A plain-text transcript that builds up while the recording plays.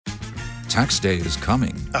Tax day is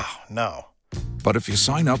coming. Oh, no. But if you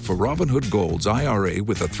sign up for Robinhood Gold's IRA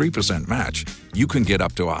with a 3% match, you can get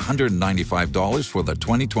up to $195 for the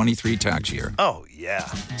 2023 tax year. Oh, yeah.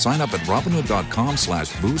 Sign up at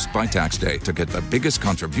Robinhood.com/boost by tax day to get the biggest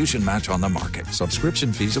contribution match on the market.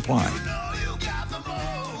 Subscription fees apply.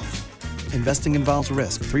 Investing involves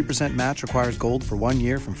risk. 3% match requires gold for 1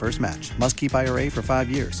 year from first match. Must keep IRA for 5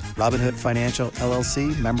 years. Robinhood Financial,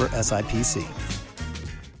 LLC, member SIPC.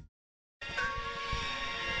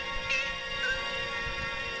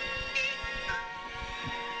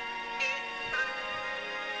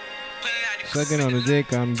 Sucking on a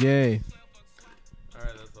dick, I'm gay.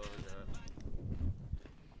 Alright, that's all we got.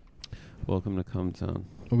 Welcome to Cumtown.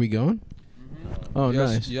 Are we going? Oh,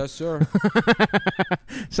 nice. Yes, sir.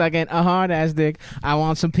 Sucking a hard ass dick. I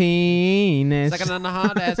want some penis. Sucking on the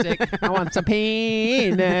hard ass dick. I want some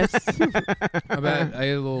penis. I had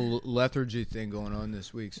a little lethargy thing going on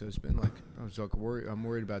this week, so it's been like I'm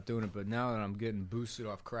worried about doing it, but now that I'm getting boosted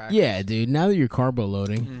off crack. Yeah, dude. Now that you're carbo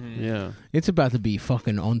loading, Yeah. it's about to be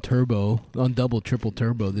fucking on turbo, on double, triple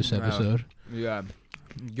turbo this episode. Yeah.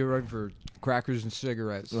 Get ready for crackers and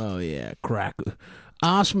cigarettes. Oh yeah, cracker.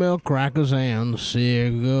 I smell crackers and cigarettes.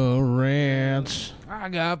 I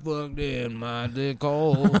got fucked in my dick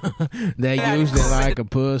hole. They used it like a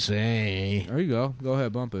pussy. There you go. Go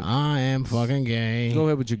ahead, bump it. I am fucking gay. Go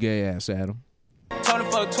ahead with your gay ass, Adam. 20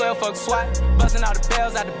 fuck 12 fuck SWAT, busting all the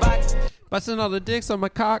bells out the box. Busting all the dicks on my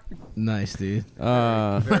cock. Nice, dude.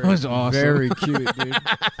 That was awesome. Very cute, dude.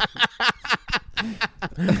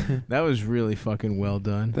 That was really fucking well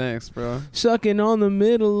done. Thanks, bro. Sucking on the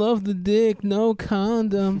middle of the dick, no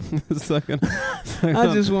condom. sucking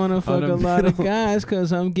I just want to fuck a lot of guys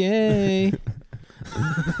because I'm gay.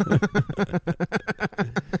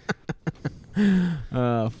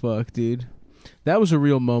 Oh, fuck, dude. That was a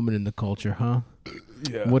real moment in the culture, huh?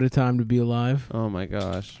 Yeah. What a time to be alive. Oh, my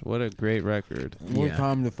gosh. What a great record. What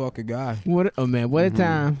time to fuck a guy. What a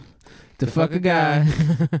time to fuck a guy.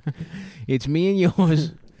 It's me and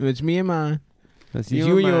yours. It's me and mine. That's It's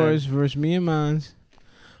you and yours versus me and mine.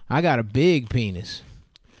 I got a big penis,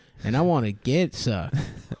 and I want to get sucked.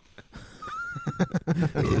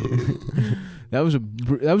 That was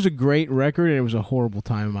a great record, and it was a horrible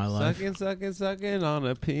time in my life. Sucking on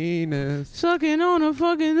a penis. Sucking on a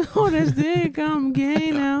fucking honest dick, I'm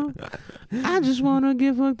gay now. I just want to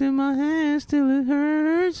get fucked in my hands till it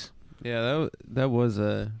hurts. Yeah, that was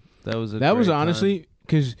honestly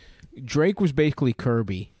because Drake was basically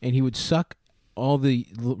Kirby, and he would suck all the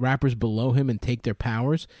rappers below him and take their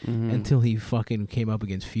powers until he fucking came up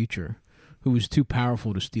against Future, who was too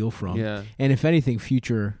powerful to steal from. Yeah. And if anything,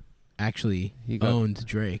 Future actually owned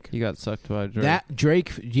Drake. He got sucked by Drake.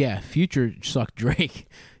 Future sucked Drake.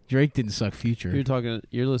 Drake didn't suck Future.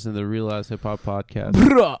 You're listening to the Real Ass Hip Hop podcast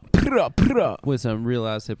with some real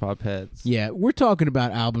ass hip hop heads. Yeah, we're talking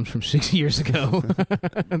about albums from 6 years ago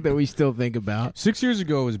that we still think about. 6 years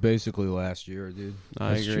ago was basically last year, dude.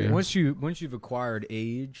 I agree. True. Once you've acquired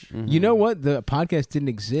age, you know what? The podcast didn't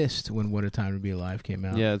exist when What a Time to Be Alive came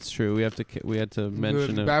out. Yeah, it's true. We had to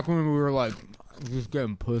mention it back when we were like just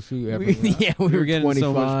getting pussy. We were getting 25.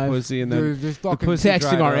 so much pussy, and then just fucking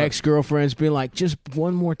texting our ex-girlfriends, being like, "Just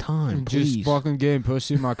one more time, please." Just fucking getting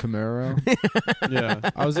pussy in my Camaro. Yeah,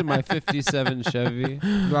 I was in my '57 Chevy.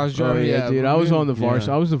 Dude, I was on the varsity.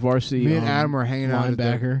 Yeah. I was the varsity. Me and Adam were hanging out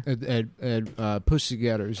at Pussy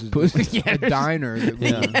Getters, a diner.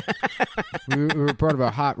 We were part of a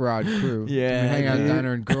hot rod crew. Yeah, we hang out at a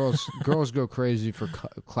diner, and girls go crazy for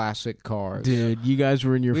classic cars. Dude, you guys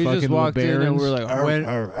were in your fucking just walked in and we're like,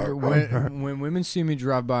 when women see me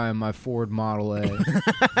drive by in my Ford Model A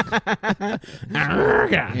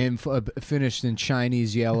and finished in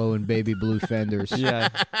Chinese yellow and baby blue fenders. Yeah,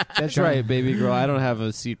 that's right, baby girl. I don't have a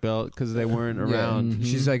seatbelt because they weren't around. Mm-hmm.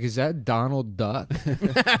 She's like, "Is that Donald Duck?"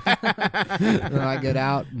 And I get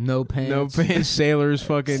out, no pants, sailor's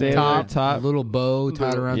fucking top, a little bow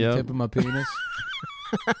tied around the tip of my penis.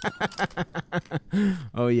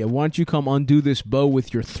 Oh yeah, why don't you come undo this bow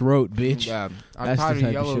with your throat, bitch? Yeah, I tied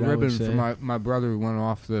a yellow ribbon for my brother who went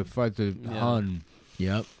off to fight the Hun.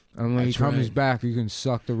 Yep. And when he comes back, you can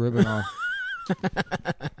suck the ribbon off.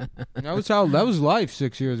 That was life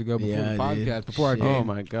 6 years ago before the podcast. Dude. Before I gained, oh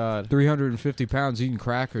my god, 350 pounds eating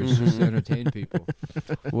crackers just to entertain people.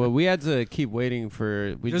 Well, we had to keep waiting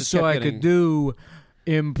for just so I could do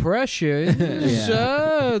impressions.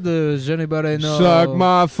 Does anybody know? Suck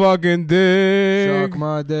my fucking dick. Suck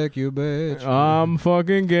my dick, you bitch. I'm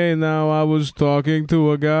fucking gay now. I was talking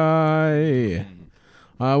to a guy.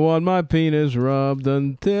 I want my penis rubbed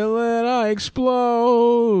until I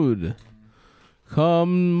explode.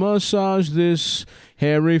 Come massage this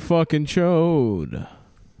Harry fucking chode.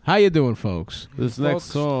 How you doing, folks? This next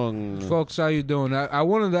song. Folks, how you doing? I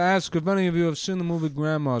wanted to ask if any of you have seen the movie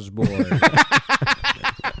Grandma's Boy.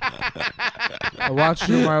 I watched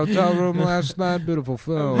it in my hotel room last night. Beautiful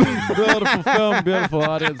film. Beautiful film, beautiful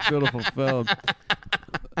audience, beautiful film.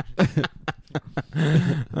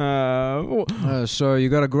 So you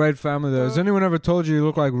got a great family there. Has anyone ever told you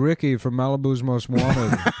look like Ricky from Malibu's Most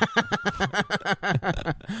Wanted?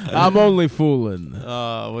 I'm only fooling.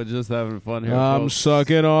 We're just having fun here. I'm folks.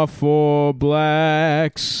 sucking off for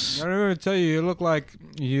blacks. I'm going to tell you,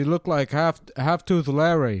 you look like half-tooth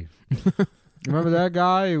Larry. Remember that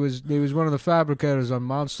guy? He was one of the fabricators on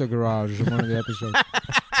Monster Garage in one of the episodes.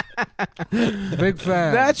 Big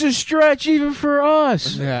fan. That's a stretch even for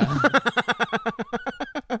us. Yeah.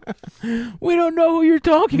 We don't know who you're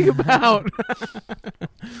talking about.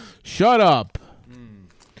 Shut up.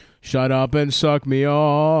 Shut up and suck me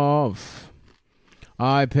off.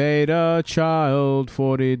 I paid a child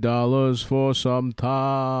 $40 for some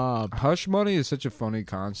top. Hush money is such a funny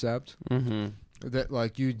concept. Mm-hmm. That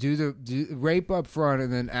like you do the rape up front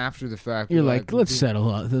and then after the fact You're like, let's settle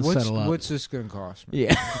up. Settle up. What's this gonna cost me?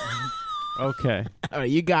 Yeah. Okay. All right,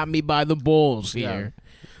 you got me by the balls here,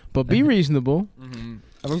 but be reasonable. Mm-hmm.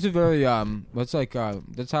 I think it's a very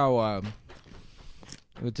that's how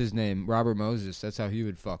what's his name, Robert Moses. That's how he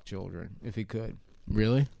would fuck children if he could.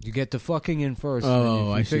 Really? You get the fucking in first. Oh,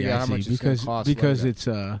 and I see. Figure out how much it's gonna cost because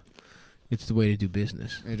later. it's the way to do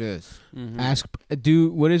business. It is.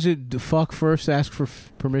 Mm-hmm. What is it? Fuck first, ask for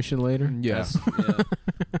permission later. Yes. Yeah.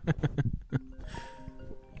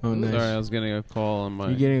 Oh, nice. Sorry, I was getting a call on my.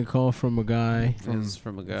 You're getting a call from a guy.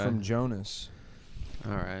 From a guy. From Jonas.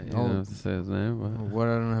 All right. You don't have to say his name. What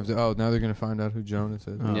I don't have to. Oh, now they're gonna find out who Jonas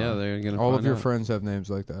is. Yeah, they're gonna. All find of your out. friends have names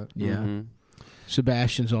like that. Yeah. Mm-hmm.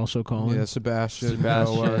 Sebastian's also calling. Yeah, Sebastian,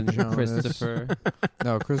 Sebastian, Jonas. Christopher.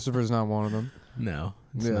 No, Christopher's not one of them. No.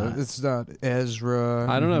 It's not Ezra.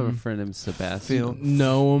 I don't have a friend named Sebastian.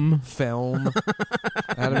 Noam. Film.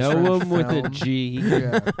 Noam with a G.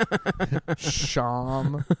 Yeah.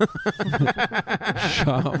 Sham.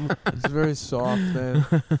 Sham. It's a very soft name.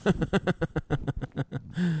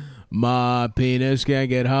 My penis can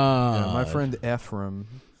get hard. Yeah, my friend Ephraim.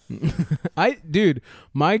 Dude,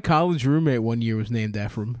 my college roommate one year was named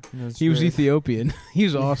Ephraim. He was Ethiopian. He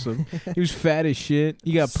was awesome. He was fat as shit.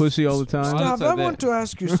 He got pussy all the time. Stop, I want to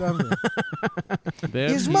ask you something.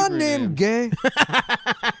 Is my name gay?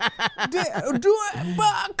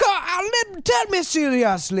 Tell me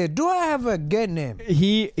seriously, do I have a gay name?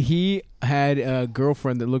 He had a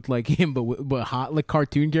girlfriend that looked like him, but hot, like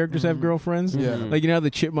cartoon characters have girlfriends. Yeah. Like, you know how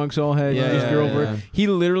the chipmunks all had his girlfriend? Yeah. He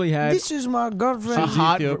literally had This is my girlfriend. a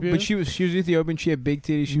hot, but she was Ethiopian. She had big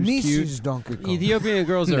titties. She was cute. Mrs. Donkey Kong. Ethiopian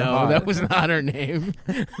girls are No, hot. that was not her name.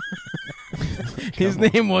 His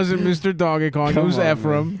name wasn't Mr. Donkey Kong. It was on,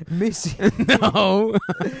 Ephraim. Missy. No,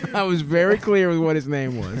 I was very clear with what his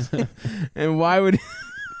name was. And why would...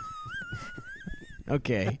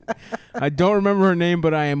 Okay. I don't remember her name,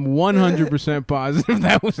 but I am 100% positive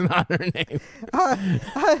that was not her name.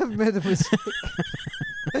 I have made a mistake.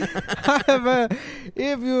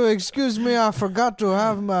 If you excuse me, I forgot to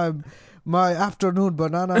have my afternoon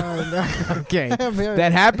banana. Okay.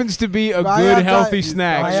 That happens to be a good, healthy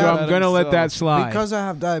snack, so I'm going to let that slide. Because I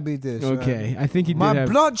have diabetes. Okay. I think he did my have...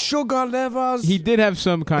 blood sugar levels. He did have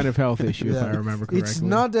some kind of health issue, if I remember correctly. It's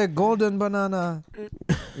not a golden banana.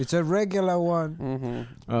 It's a regular one. Mm-hmm.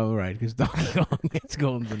 Oh, right, because Donkey Kong gets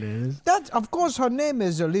golden bananas. Of course, her name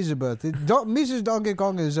is Elizabeth. Mrs. Donkey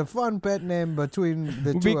Kong is a fun pet name between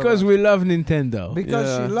the two Because of us. we love Nintendo.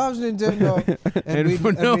 Because she loves Nintendo. and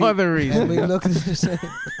for no other reason. And we look at the same.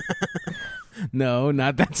 No,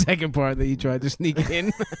 not that second part that you tried to sneak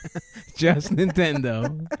in. Just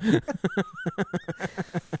Nintendo.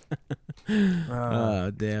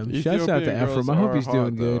 Oh, damn. Shouts out to Ephraim. I hope he's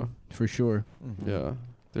doing good. For sure. Yeah.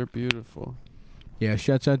 They're beautiful. Yeah,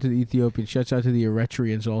 shouts out to the Ethiopians. Shouts out to the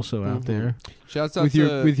Eritreans also out there. Shouts out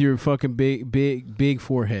with your fucking big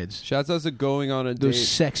foreheads. Shouts out to going on a date. Those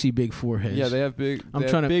sexy big foreheads. Yeah, they have big.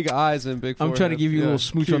 Big eyes and big. I'm trying to give you a little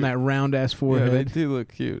smooch cute. on that round ass forehead. Yeah, they do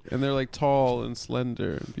look cute, and they're like tall and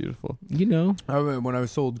slender and beautiful. You know, I remember when I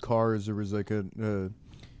sold cars, there was like I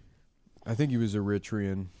think he was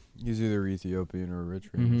Eritrean. He's either Ethiopian or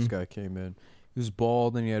Eritrean. This guy came in. He was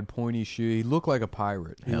bald and he had pointy shoes. He looked like a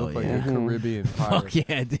pirate. He looked like a Caribbean pirate. Fuck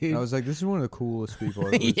yeah, dude. And I was like, this is one of the coolest people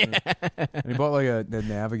I've ever seen. And he bought like a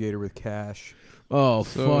navigator with cash. Oh,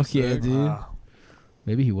 So fuck sick. yeah, dude. Wow.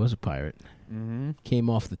 Maybe he was a pirate. Mm-hmm. Came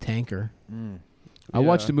off the tanker. I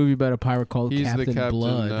watched a movie about a pirate called He's Captain the captain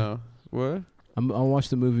Blood. now. What? I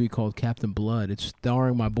watched a movie called Captain Blood. It's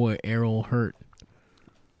starring my boy Errol Hurt.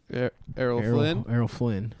 Errol Flynn? Errol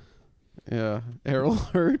Flynn. Yeah. Errol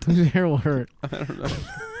Hurt? Who's Errol Hurt? I don't know.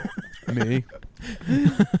 Me.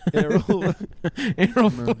 Errol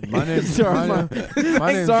Flynn. My name.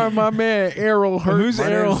 Sorry, my man, Errol Hurt. Who's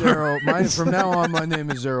Errol Hurt? From now on, my name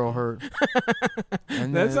is Errol Hurt.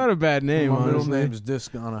 And that's not a bad name. My middle honestly. name's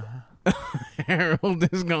Discona. Harold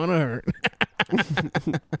is gonna hurt.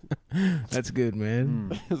 That's good,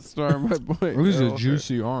 man. Star my boy. This is Errol a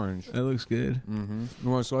juicy orange. That looks good. Mm-hmm. You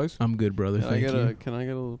want a slice? I'm good, brother. Can Thank you. Can I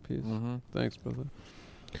get a little piece? Mm-hmm. Thanks, brother.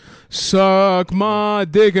 Suck my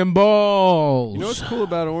dick and balls. You know what's cool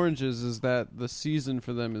about oranges is that the season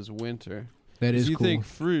for them is winter. That is you cool. think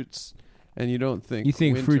fruits, and you don't think You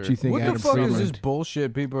think winter. fruits, you think What Adam the fuck is Friedland. this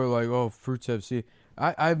bullshit? People are like, "Oh, fruits have seed."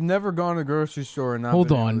 I've never gone to a grocery store and not Hold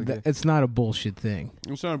been able on, to get- it's not a bullshit thing.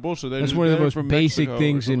 It's not bullshit. That's one of the most basic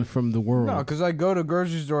things from the world. No, because I go to a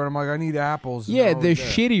grocery store and I'm like, I need apples. and Yeah, they're they're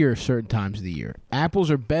always there. shittier certain times of the year. Apples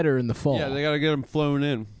are better in the fall. Yeah, they gotta get them flown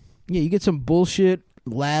in. Yeah, you get some bullshit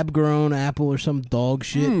lab-grown apple or some dog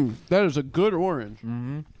shit. That is a good orange.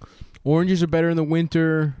 Mm-hmm. Oranges are better in the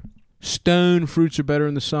winter. Stone fruits are better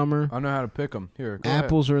in the summer. I know how to pick them. Here, go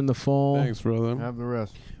Apples are in the fall. Thanks, brother. ahead. Have the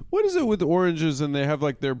rest. What is it with oranges and they have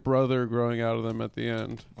like their brother growing out of them at the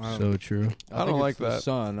end? So true. I don't like that.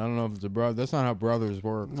 Son, I don't know if it's a brother. That's not how brothers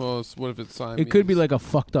work. Well, what if it's Siamese? It could be like a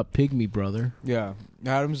fucked up pygmy brother. Yeah,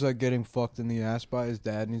 Adam's like getting fucked in the ass by his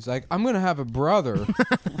dad, and he's like, "I'm gonna have a brother."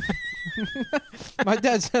 My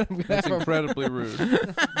dad said, "I'm gonna That's have a incredibly rude.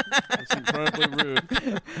 That's incredibly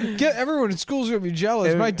rude. Get everyone in school's gonna be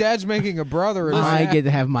jealous. My dad's making a brother. And I get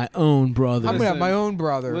to have my own brother. I'm gonna have my own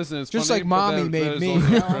brother. Listen, it's just funny, like but mommy that made is me. also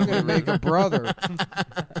Now I'm gonna incredibly make a brother.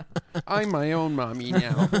 I'm my own mommy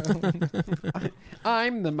now.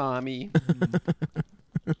 I'm the mommy.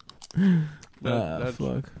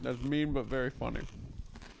 Fuck. That's mean, but very funny.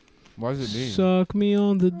 Why does it mean? Suck me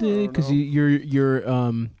on the dick, because you're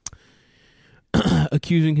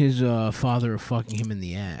accusing his father of fucking him in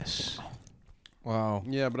the ass. Wow.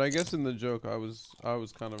 Yeah, but I guess in the joke, I was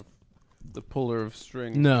kind of the puller of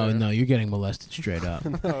strings. No, there. you're getting molested straight up.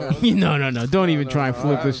 no. Don't even try and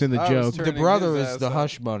flip this in the joke. The brother is the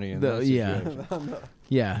hush money. In that situation.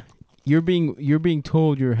 Yeah. You're being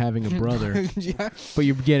told you're having a brother, Yeah. but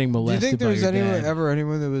you're getting Do you molested. think there was by your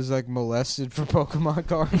anyone that was like molested for Pokemon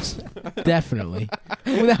cards? dad. Definitely,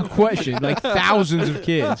 without question, like thousands of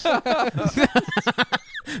kids.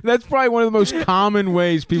 That's probably one of the most common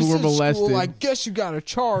ways people were molested. School, I guess you got a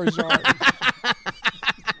Charizard.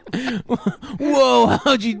 Whoa,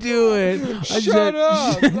 how'd you do it? Shut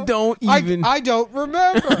up. Don't even. I don't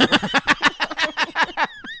remember.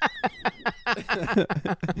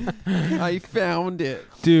 I found it.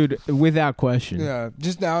 Dude, without question. Yeah,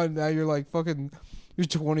 just now you're like fucking. You're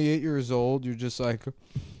 28 years old. You're just like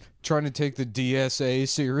trying to take the DSA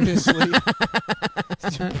seriously.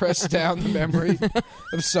 To press down the memory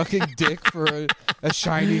of sucking dick for a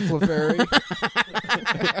shiny Clefairy.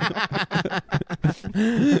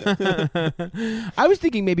 I was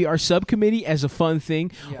thinking maybe our subcommittee as a fun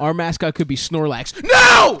thing, our mascot could be Snorlax.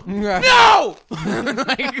 No! No!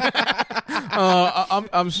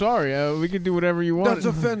 I'm sorry. We can do whatever you want. That's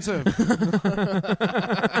offensive.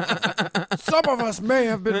 Some of us may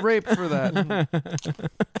have been raped for that.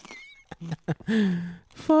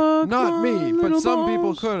 Fuck Not me, my but little some people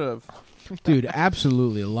balls. could have. Dude,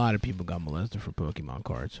 absolutely. A lot of people got molested for Pokemon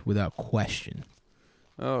cards, without question.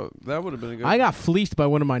 Oh, that would have been a good. I got fleeced by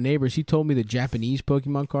one of my neighbors. He told me the Japanese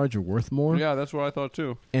Pokemon cards are worth more. Yeah, that's what I thought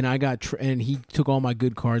too. And I got and he took all my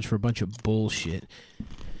good cards for a bunch of bullshit.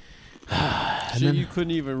 Shit, you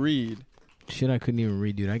couldn't even read. Shit, I couldn't even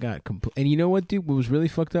read, dude. I got and you know what, dude? What was really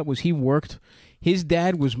fucked up was he worked.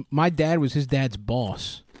 My dad was his dad's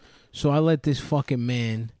boss. So I let this fucking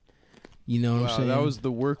man, you know what I'm saying? That was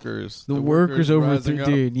the workers. The workers over rising there, up.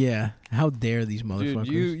 dude. Yeah, how dare these motherfuckers?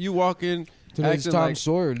 Dude, you walk in Today's acting Tom like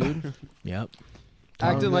Sawyer, dude. Yep.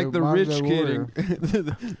 acting like the Mom, rich they kid were.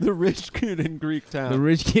 in the rich kid in Greek town. The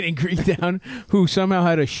rich kid in Greektown who somehow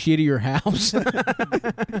had a shittier house.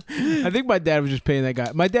 I think my dad was just paying that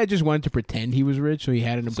guy. My dad just wanted to pretend he was rich, so he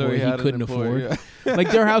had an employee he couldn't afford. Yeah.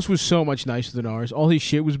 Like their house was so much nicer than ours. All his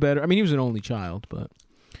shit was better. I mean, he was an only child, but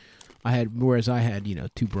whereas I had,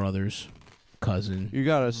 two brothers, cousin. You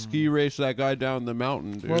got to ski race that guy down the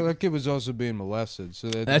mountain, dude. Well, that kid was also being molested, so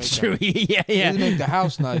That's true. Yeah. They make the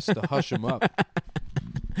house nice to hush him up.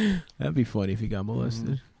 That'd be funny if he got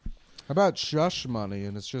molested. How about shush money?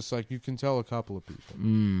 And it's just like you can tell a couple of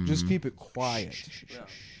people. Just keep it quiet.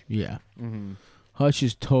 Yeah. Hush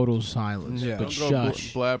is total silence, Yeah. but Don't go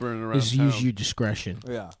shush blabbering around is town. use your discretion.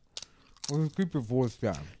 Yeah. Well, keep your voice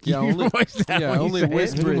down. Yeah, only, Voice down when you only say it.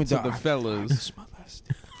 whisper it to Doing the that. fellas.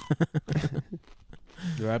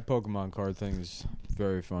 That Pokemon card thing is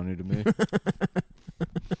very funny to me.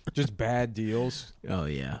 Just bad deals. Oh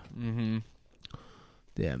yeah. Mm-hmm.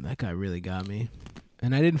 Damn, that guy really got me,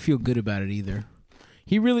 and I didn't feel good about it either.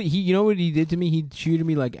 He you know what he did to me? He treated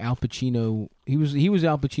me like Al Pacino. He was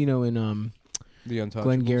Al Pacino in The Untouchables.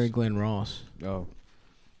 Glengarry Glen Ross. Oh.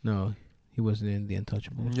 No, he wasn't in The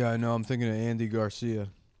Untouchables. Yeah, I know. I'm thinking of Andy Garcia.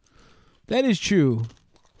 That is true.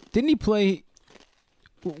 Didn't he play?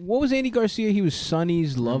 What was Andy Garcia? He was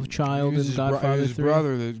Sonny's love child in Godfather 3. His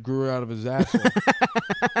brother that grew out of his asshole.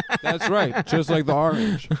 That's right. Just like the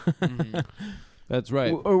orange. Mm-hmm. That's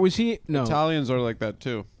right. Or was he? No. Italians are like that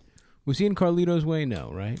too. Was he in Carlito's Way?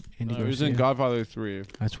 No, right? Andy He was in Godfather 3.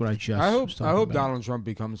 That's what I just. I was talking hope about. Donald Trump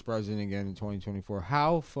becomes president again in 2024.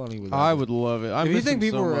 How funny would that I be? would love it. If you think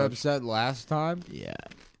people were much. upset last time, Yeah.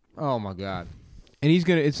 oh my god. And he's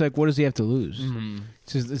gonna. It's like, what does he have to lose?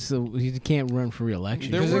 Mm-hmm. He can't run for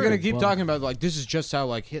re-election. Because they're going to keep talking about, like, this is just how,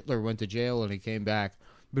 like, Hitler went to jail and he came back.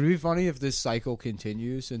 But it'd be funny if this cycle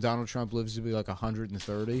continues and Donald Trump lives to be, like,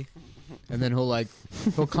 130. And then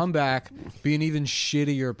he'll come back, be an even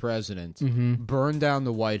shittier president, burn down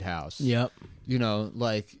the White House. Yep. You know,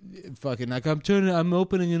 like, fucking, like, I'm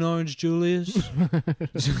opening an Orange Julius.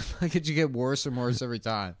 Like, it just get worse and worse every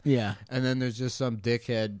time. Yeah. And then there's just some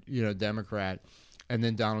dickhead, you know, Democrat. And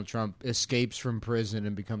then Donald Trump escapes from prison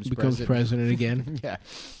and becomes president again. Yeah.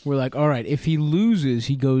 We're like, all right, if he loses,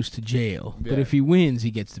 he goes to jail. Yeah. But if he wins, he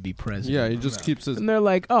gets to be president. Yeah, he just keeps his. And they're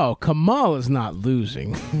like, oh, Kamala's not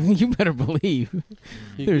losing. You better believe.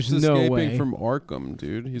 There's keeps no escaping way. from Arkham,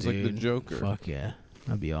 dude. He's like the Dude, Joker. Fuck yeah.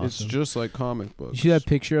 That'd be awesome. It's just like comic books. You see that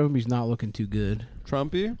picture of him? He's not looking too good.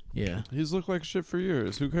 Trumpy? Yeah. He's looked like shit for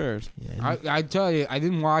years. Who cares? Yeah. I tell you, I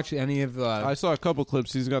didn't watch any of the. I saw a couple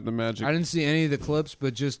clips. He's got the magic. I didn't see any of the clips,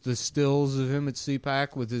 but just the stills of him at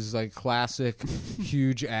CPAC with his like classic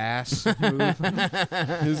huge ass move.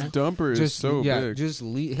 His dumper is so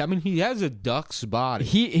big. I mean, he has a duck's body.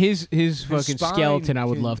 His fucking spine skeleton, I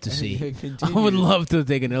would love to see. continues. I would love to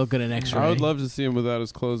take a look at an X-ray. I would love to see him without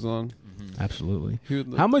his clothes on. Absolutely. He would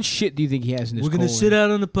look- How much shit do you think he has in his We're gonna colon? sit out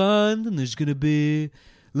on the pond, and there's gonna be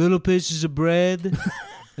little pieces of bread,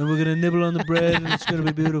 and we're gonna nibble on the bread, and it's gonna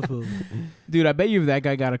be beautiful. Dude, I bet you if that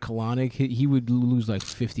guy got a colonic, he would lose like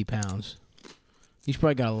 50 pounds. He's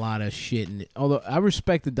probably got a lot of shit in it. Although, I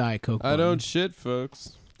respect the Diet Coke. I don't shit,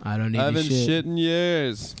 folks. I don't need I haven't shit. shit in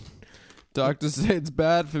years. Doctors say it's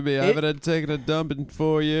bad for me. I haven't taken a dump in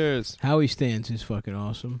 4 years. How he stands is fucking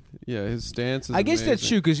awesome. Yeah, his stance is I guess that's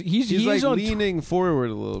true, amazing. because He's like on leaning forward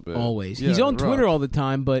a little bit. always. Yeah, He's on rough. Twitter all the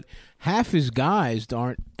time, but half his guys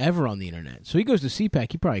aren't ever on the internet. So he goes to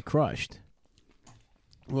CPAC, he probably crushed.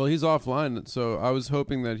 Well, he's offline, so I was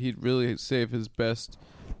hoping that he'd really save his best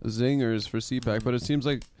zingers for CPAC, but it seems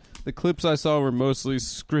like the clips I saw were mostly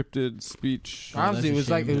scripted speech. Honestly, that's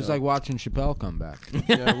a it was shame. like watching Chappelle come back.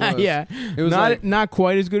 Yeah, it was. Yeah, It was not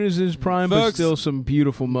quite as good as his prime, but Folks- still some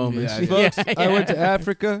beautiful moments. Yeah, Folks, Yeah, I went yeah. to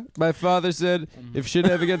Africa. My father said, if shit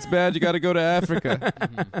ever gets bad, you got to go to Africa.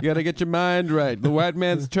 You got to get your mind right. The white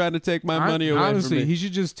man's trying to take my money away Honestly, from me. he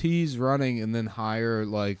should just tease running and then hire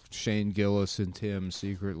like Shane Gillis and Tim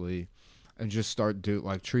secretly, and just start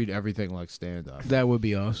treat everything like stand up. That would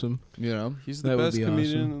be awesome. You know? He's that the would best be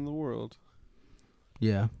comedian awesome. in the world.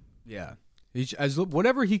 Yeah. Yeah.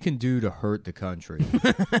 Whatever he can do to hurt the country,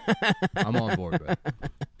 I'm on board with.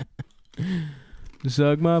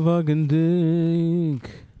 Suck my fucking dick.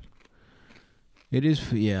 It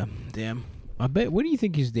is, yeah. Damn. I bet. What do you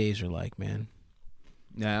think his days are like, man?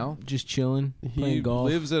 Now, Just chilling, playing He golf.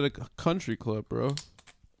 lives at a country club, bro.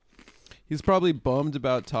 He's probably bummed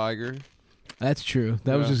about Tiger. That's true.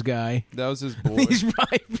 That was Yeah. his guy. That was his boy. He's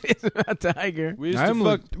probably pissed about Tiger. We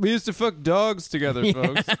used to fuck dogs together, Yeah.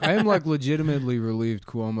 folks. I am like legitimately relieved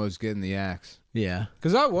Cuomo's getting the axe. Yeah.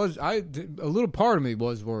 Because a little part of me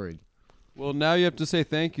was worried. Well, now you have to say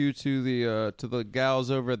thank you to the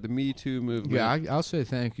gals over at the Me Too movement. Yeah, I'll say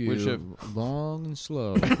thank you. Which long and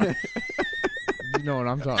slow. You know what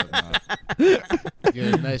I'm talking about.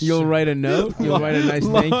 Get a nice You'll write a note. You'll write a nice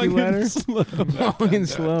thank you letter. Long and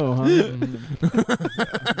slow, huh?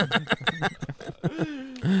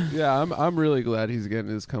 Yeah, I'm really glad he's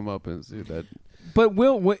getting his comeuppance, dude. That But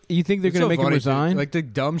what you think they're It's going to so make him funny, resign? like the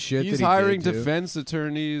dumb shit he's that he hiring did, too. defense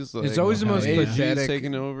attorneys. Like, It's always the most AG's pathetic.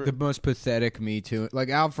 taking over. The most pathetic Me Too. Like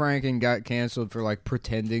Al Franken got canceled for like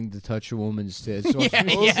pretending to touch a woman's tits. So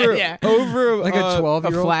yeah. over like a A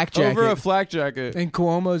 12-year-old. flak jacket. over a flak jacket. And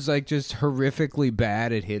Cuomo's like just horrifically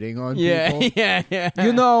bad at hitting on yeah, people. yeah.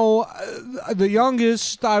 You know, the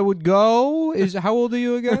youngest I would go is, how old are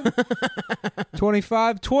you again?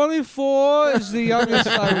 25? 24 is the youngest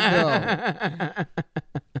I would go.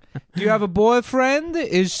 Do you have a boyfriend?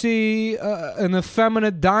 Is he an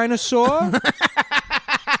effeminate dinosaur?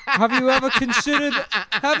 Have you ever considered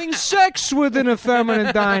having sex with an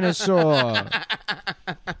effeminate dinosaur?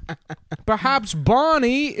 Perhaps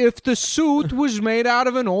Barney if the suit was made out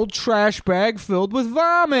of an old trash bag filled with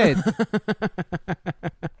vomit.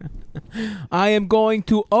 I am going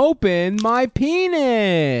to open my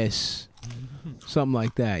penis. Something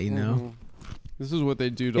like that, you know? This is what they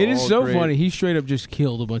do to It is all so great- funny. He straight up just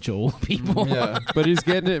killed a bunch of old people. Yeah, but he's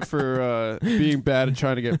getting it for being bad and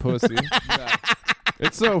trying to get pussy. Yeah.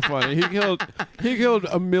 It's so funny. He killed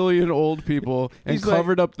a million old people and He's like-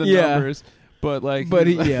 covered up the yeah. numbers. But like, But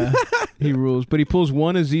he's he, yeah, he rules. But he pulls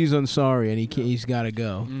one Aziz Ansari, and he's got to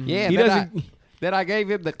go. yeah, He doesn't. Then I gave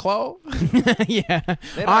him the claw. Yeah,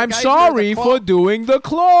 Then I I'm gave him sorry the claw. for doing the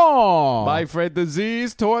claw. My friend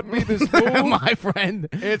Aziz taught me this move. My friend,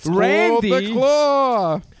 It's Randy. called the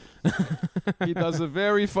claw. He does a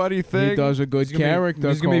very funny thing. He does a good character.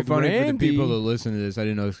 It's going to be called funny for the Randy. people that listen to this. I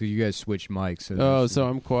didn't know because you guys switched mics. Oh, so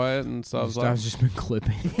I'm quiet and so I was like, I've just been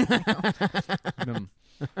clipping.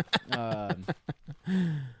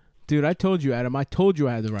 Dude, I told you, Adam. I told you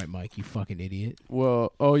I had the right mic. You fucking idiot.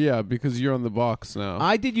 well, oh yeah, because you're on the box now.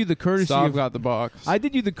 I did you the courtesy Stav of. got the box. I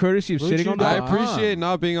did you the courtesy of sitting on the I box. appreciate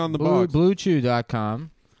not being on the box.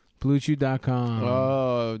 BlueChew.com.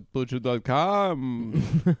 BlueChew.com.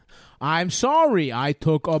 Bluetooth.com. I'm sorry. I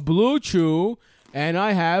took a Blue Chew, and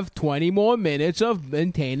I have 20 more minutes of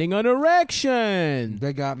maintaining an erection.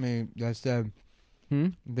 They got me. That's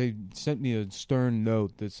They sent me a stern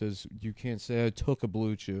note that says you can't say I took a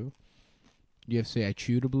Blue Chew. You have to say I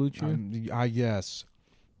chewed a Blue Chew? Yes.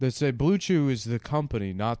 They say Blue Chew is the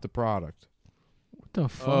company, not the product. What the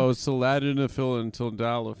fuck? Oh, Saladinafil and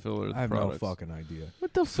Tildalafil are the I have products. no fucking idea.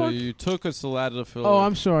 What the So fuck? you took a Saladinafil. Oh,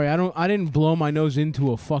 I'm sorry. I didn't blow my nose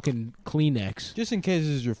into a fucking Kleenex. Just in case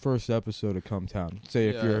this is your first episode of Come Town. Say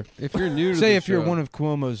if you're new to say the if you're show. one of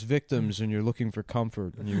Cuomo's victims and you're looking for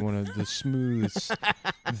comfort and you want the smooth,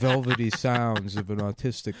 velvety sounds of an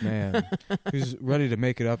autistic man who's ready to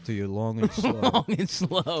make it up to you long and slow. Long and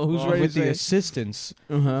slow. Who's ready With to the say? assistance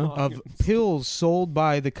Uh-huh. of pills sold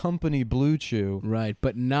by the company Blue Chew. Right,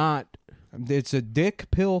 but not. It's a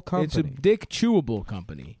dick pill company. It's a dick chewable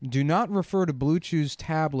company. Do not refer to Blue Chew's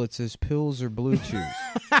tablets as pills or Blue Chews.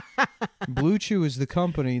 Blue Chew is the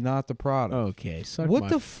company, not the product. Okay, suck What my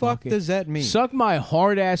the fuck fucking- does that mean? Suck my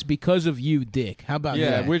hard ass because of you, dick. How about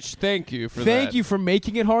Yeah, that? which thank you for that. Thank you for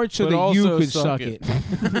making it hard so But that you also could suck suck it.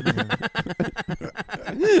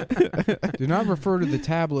 it. Do not refer to the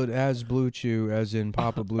tablet as Blue Chew, as in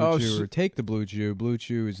Papa Blue Oh, Chew, or take the Blue Chew. Blue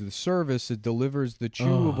Chew is the service that delivers the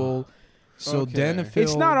chewable sildenafil.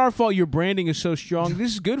 It's not our fault your branding is so strong.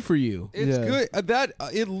 This is good for you. It's Yeah. good.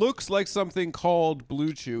 It looks like something called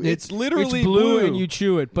Blue Chew. It's literally It's blue and you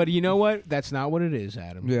chew it. But you know what? That's not what it is,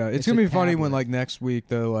 Adam. Yeah, it's a gonna be funny when tablet. like next week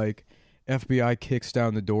the like FBI kicks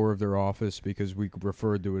down the door of their office because we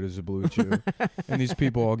referred to it as a Blue Chew, and these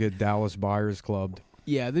people all get Dallas Buyers Clubbed.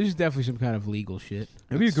 Yeah, there's definitely some kind of legal shit.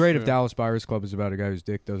 It'd be That's great true. if Dallas Buyers Club is about a guy whose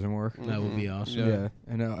dick doesn't work. That would be awesome. Yeah,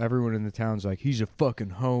 and everyone in the town's like, he's a fucking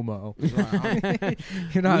homo. We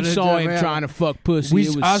saw him trying to fuck pussy.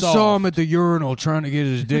 It was I soft. saw him at the urinal trying to get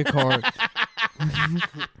his dick hard.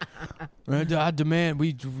 I demand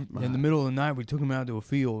in the middle of the night we took him out to a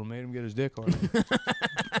field and made him get his dick hard.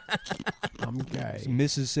 Okay.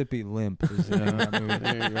 Mississippi Limp is the name of that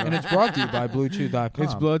movie. And it's brought to you by BlueChew.com.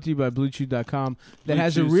 It's brought to you by BlueChew.com that Blue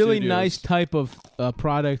has a Chew really Studios. nice type of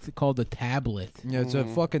product called a tablet. Yeah, it's a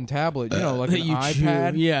fucking tablet, you know, like that an you chew.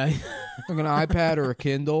 iPad, Yeah. like an iPad or a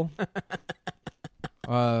Kindle.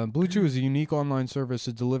 Blue Chew is a unique online service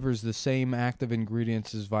that delivers the same active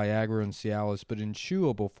ingredients as Viagra and Cialis, but in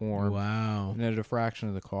chewable form Wow. and at a fraction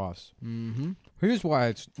of the cost. Mm-hmm. Here's why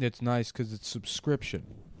it's nice, because it's subscription.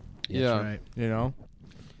 Yeah. That's right. You know,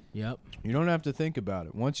 Yep. you don't have to think about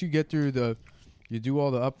it. Once you get through you do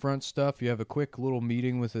all the upfront stuff. You have a quick little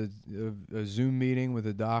meeting with a Zoom meeting with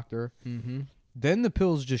a doctor. Mm-hmm. Then the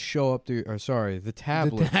pills just show up the tablets. The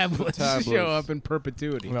tablets tablets. show up in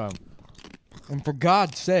perpetuity. And for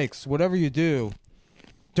God's sakes, whatever you do,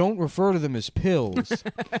 don't refer to them as pills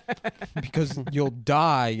because you'll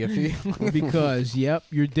die if you. Because, yep,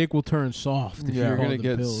 your dick will turn soft if Yeah. You're you call gonna them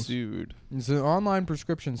get pills. sued. It's an online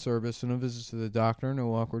prescription service, and no visits to the doctor,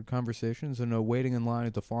 no awkward conversations, and no waiting in line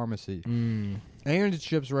at the pharmacy. Mm. And it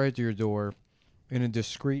ships right to your door in a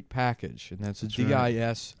discreet package, and that's a DISCREET.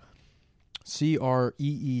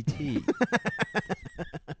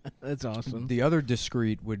 That's awesome. The other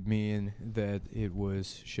discreet would mean that it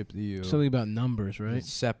was shipped to you. Something about numbers, right?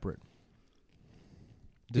 It's separate.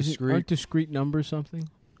 Aren't discrete numbers something?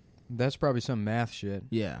 That's probably some math shit.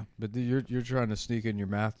 Yeah. But you're trying to sneak in your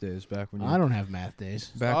math days back when you... I don't have math days.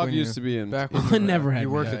 Back Bob when used to be in. Back I when never had you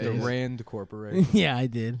worked math at the days. Rand Corporation. Yeah, I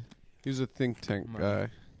did. He was a think tank guy.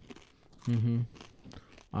 Mm-hmm.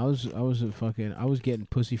 I was getting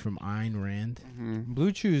pussy from Ayn Rand. Mm-hmm.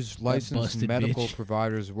 Blue Chew's licensed busted medical bitch.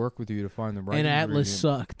 providers work with you to find the right And Atlas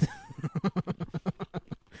ingredient. sucked.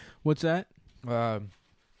 What's that?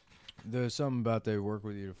 There's something about they work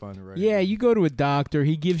with you to find the right Yeah, ingredient. you go to a doctor.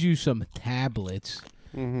 He gives you some tablets.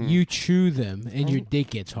 Mm-hmm. You chew them, and your dick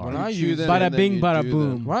gets hard. When I chew use them Bada and then bing, you bada do boom.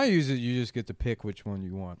 them. When I use it, you just get to pick which one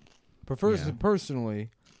you want. Yeah. Personally.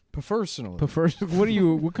 What are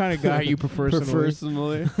you? What kind of guy are you?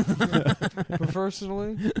 Personally.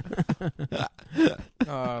 Personally,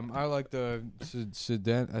 I like the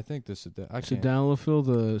sedan. I think the sedan. I can't. Sildenafil,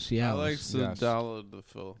 the Cialis. I like Yes.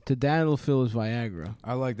 Sildenafil. Sildenafil is Viagra.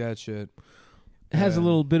 I like that shit. It has a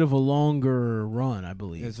little bit of a longer run, I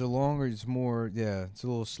believe. It's more. Yeah, it's a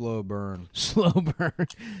little slow burn. Slow burn.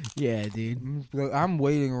 Yeah, dude. I'm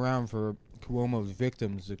waiting around for Cuomo's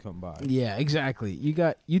victims to come by. Yeah, exactly.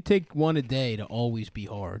 You take one a day to always be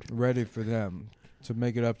hard. Ready for them to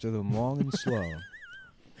make it up to them long and slow.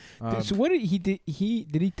 So what did he did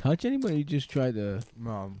he touch anybody? Or he just tried to.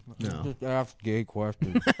 No. No. Just ask gay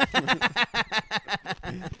questions.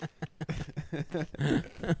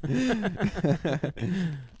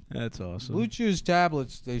 That's awesome. Blue Chew's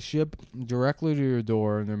tablets, they ship directly to your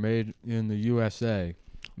door, and they're made in the USA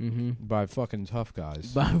by fucking tough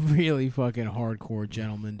guys. By really fucking hardcore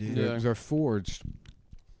gentlemen, dude. Yeah. They're forged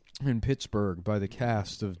in Pittsburgh by the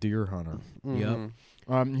cast of Deer Hunter. Mm-hmm.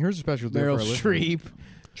 Yep. Here's a special deal Meryl for our listeners. Streep.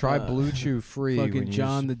 Try Blue Chew free. Fucking when you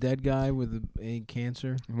John use, the dead guy with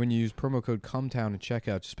cancer. when you use promo code CUMTOWN at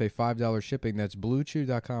checkout. Just pay $5 shipping. That's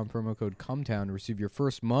bluechew.com, promo code CUMTOWN to receive your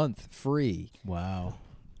first month free. Wow.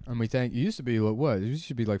 And we thank. It used to be what was? It used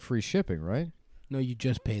to be like free shipping, right? No, you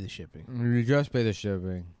just pay the shipping. You just pay the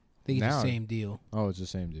shipping. I think it's Now- the same deal. Oh, it's the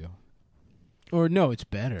same deal. Or no, it's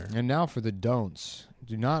better. And now for the don'ts.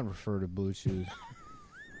 Do not refer to Blue Chew.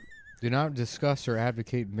 Do not discuss or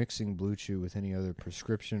advocate mixing Blue Chew with any other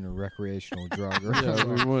prescription or recreational drug. Or Yeah,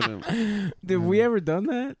 we wouldn't. Did we ever done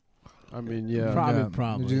that? I mean, yeah.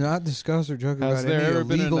 Probably. Do not discuss or joke Has about there any ever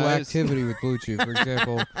been a illegal nice- activity with Blue Chew. For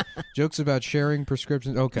example, jokes about sharing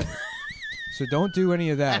prescriptions. Okay. So don't do any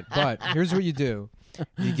of that. But here's what you do.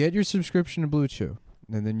 You get your subscription to Blue Chew.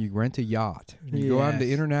 And then you rent a yacht. You go out into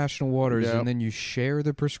Yes. international waters, Yep. and then you share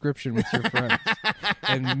the prescription with your friends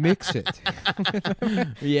and mix it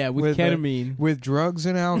Yeah, with ketamine. with drugs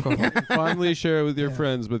and alcohol. Finally share it with your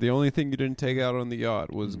friends, but the only thing you didn't take out on the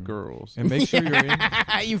yacht was girls. And make sure you're in.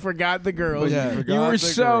 You forgot the girls. Yeah. You You forgot were the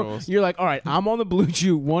so. girls. You're like, all right, I'm on the Blue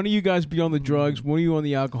Chew. One of you guys be on the drugs. One of you on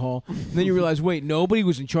the alcohol. And then you realize, wait, nobody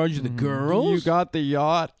was in charge of the girls. You got the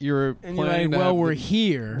yacht. You're and you're planning like, to well, have we're the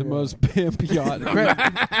here. most pimp yacht.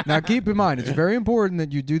 Now keep in mind, it's very important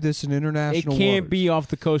that you do this in It international can't waters. be off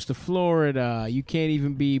the coast of Florida. You can't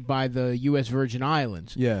even be by the U.S. Virgin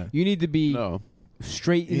Islands. Yeah. You need to be No.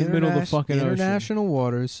 straight in the middle of the fucking ocean. international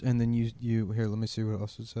waters, and then you here. Let me see what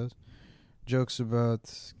else it says. Jokes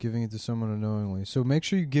about giving it to someone unknowingly. So make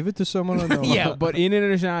sure you give it to someone unknowingly. Yeah, but in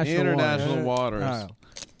International waters. Ah.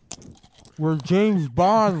 Where James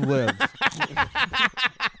Bond lives.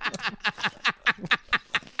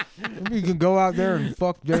 You can go out there and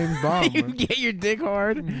fuck James Bond. you get your dick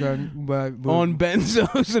hard But on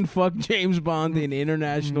benzos and fuck James Bond in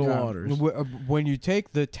international waters. When you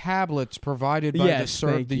take the tablets provided by Yes,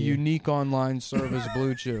 thank the you. unique online service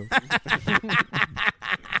Blue Chew.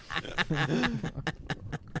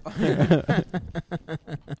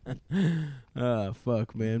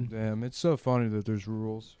 Fuck, man. Damn, it's so funny that there's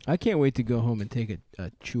rules. I can't wait to go home and take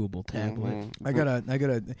a chewable tablet. Mhm. I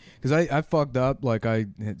gotta, because I fucked up. Like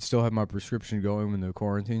still had my prescription going when the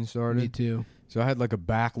quarantine Me started. too. So I had like a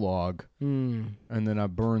backlog, and then I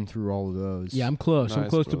burned through all of those. Yeah, I'm close. I'm Nice,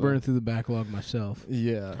 close to brother. burning through the backlog myself.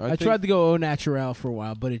 Yeah. I tried to go au naturel for a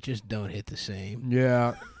while, but it just don't hit the same.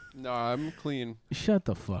 Yeah. No, I'm clean. Shut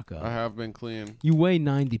the fuck up. I have been clean. You weigh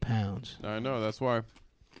 90 pounds. I know. That's why.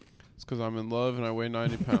 It's because I'm in love and I weigh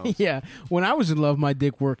 90 pounds. Yeah. When I was in love, my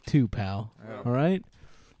dick worked too, pal. Yeah. All right?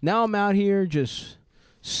 Now I'm out here just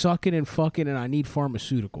sucking and fucking, and I need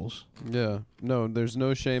pharmaceuticals. Yeah. No, there's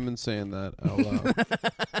no shame in saying that out loud.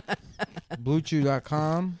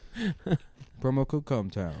 BlueChew.com. Promo code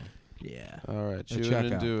CUMTOWN. Yeah. All right. Chew it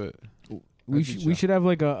checkout. and do it. We should have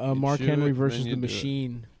like a You Mark chew Henry it, versus then the you do it.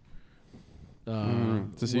 machine.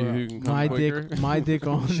 To see where who can come my quicker. dick, my dick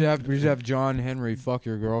on. We should have John Henry fuck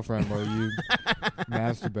your girlfriend while you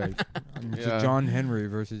Masturbate. It's Yeah. a John Henry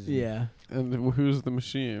versus And who's the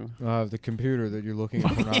machine? the computer that you're looking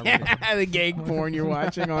at. Pornography. The gay porn you're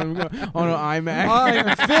watching on an iMac. I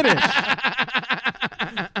am finished.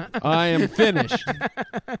 I am finished.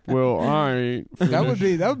 Well, I. That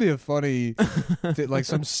would be a funny, like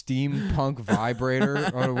some steampunk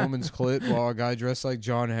vibrator on a woman's clit while a guy dressed like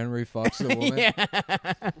John Henry fucks the woman.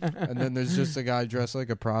 And then there's just a guy dressed like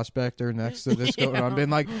a prospector next to this going on, being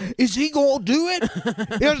like, "Is he gonna do it?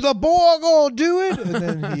 Is the boy gonna do it?" And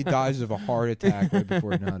then he dies of a heart attack right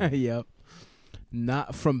before done. Yep.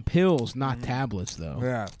 Not from pills, not tablets, though.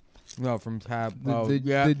 Yeah. No, from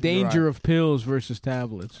The danger of pills versus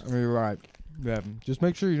tablets. You're right. Yeah, just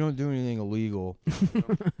make sure you don't do anything illegal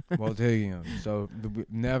while taking them. So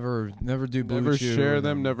never do blue Never chew share or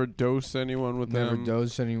them. Never dose anyone with Never them.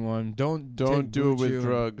 dose anyone. Don't take do it blue chew. with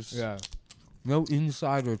drugs. Yeah. No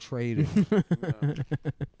insider trading.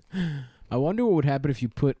 I wonder what would happen if you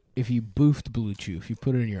boofed Blue Chew, if you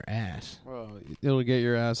put it in your ass. Well, it'll get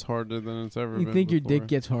your ass harder than it's ever been. You think your before. dick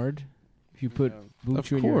gets hard if you put Blue Of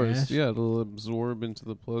Chew in your ass? course, yeah, it'll absorb into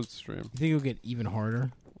the bloodstream. You think it'll get even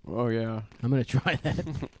harder? Oh yeah, I'm gonna try that.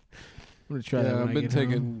 I'm gonna try that. yeah. when I've I been get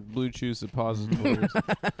taking home. Blue Chew suppositories.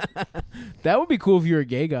 That would be cool if you're a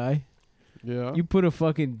gay guy. Yeah, You put a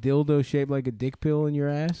fucking dildo shaped like a dick pill in your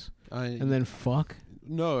ass, and then fuck.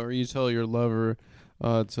 no, or you tell your lover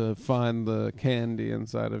to find the candy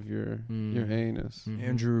inside of your anus.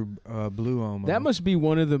 Andrew Blue Omo. That must be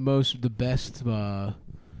one of the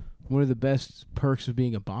best perks of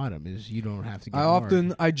being a bottom is you don't have to get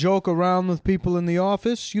hard. I joke around with people in the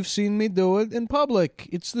office. You've seen me do it in public.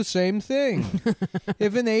 It's the same thing.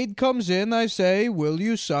 If an aide comes in, I say, "Will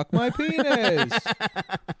you suck my penis?"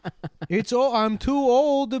 I'm too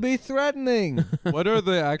old to be threatening. What are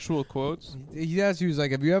the actual quotes? Yes, he was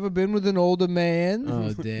like, "Have you ever been with an older man?"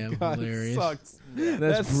 Oh damn, God, hilarious. it sucks. That's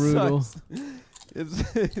That brutal. sucks.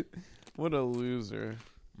 It's what a loser.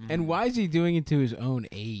 And why is he doing it to his own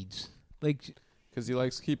aides? Like, Because he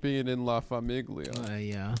likes keeping it in La Famiglia.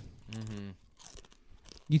 yeah.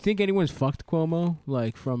 You think anyone's fucked Cuomo?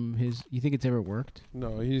 Like from his? You think it's ever worked?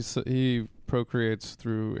 No, he procreates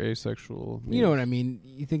through asexual. You know what I mean?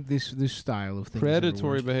 You think this style of thing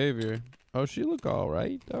predatory behavior. Oh, she look all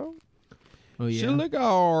right though. Oh yeah. She look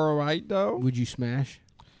all right though. Would you smash?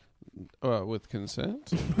 With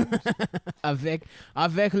consent. Avec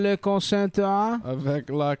le consentement. Avec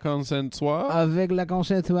la consentoir. Avec le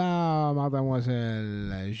consentement,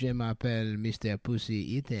 mademoiselle. Je m'appelle Mr.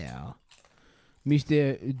 Pussy Eater.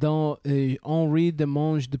 Mr. Henri de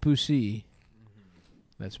Mange de Pussy.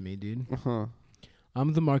 That's me, dude. Uh-huh.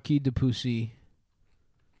 I'm the Marquis de Pussy.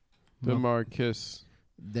 The Marquis.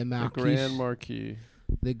 The The Marquis. Grand Marquis.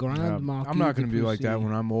 The Grand Marquis. I'm not going to be like that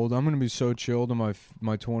when I'm old. I'm going to be so chilled to my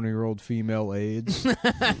 20-year-old female aides.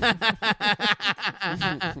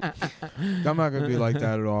 I'm not going to be like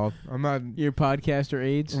that at all. I'm not. Your podcaster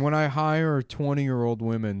aides? When I hire 20-year-old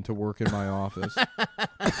women to work in my office,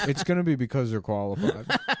 it's going to be because they're qualified.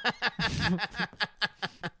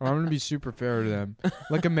 I'm going to be super fair to them.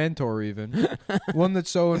 Like a mentor even. One that's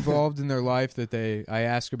so involved in their life that I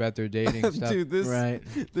ask about their dating stuff. Dude,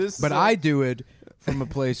 this But I do it from a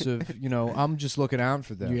place of, I'm just looking out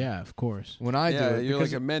for them. Yeah, of course. When I do it, you're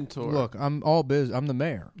because like a mentor. Look, I'm all biz. I'm the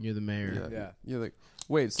mayor. You're the mayor. Yeah. You're like,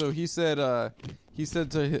 wait. So he said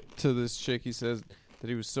to this chick, he says that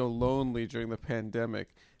he was so lonely during the pandemic,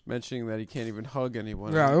 mentioning that he can't even hug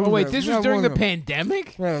anyone. Yeah, Oh wait, this was during the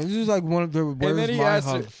pandemic? Yeah, this is like one of the. And then Where's he my asked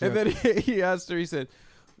hug her. shit. And then he asked her. He said,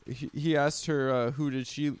 he asked her who did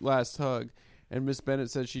she last hug, and Miss Bennett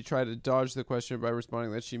said she tried to dodge the question by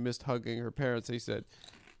responding that she missed hugging her parents.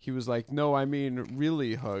 He was like, no, I mean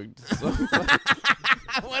really hugged. So,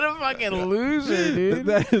 What a fucking loser, dude.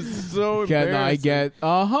 that is so Can embarrassing. I get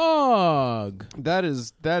a hug? That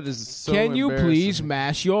is so Can you embarrassing. please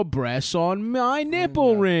mash your breasts on my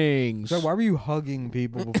nipple rings? So why were you hugging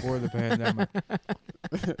people before the pandemic?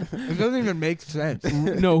 It doesn't even make sense.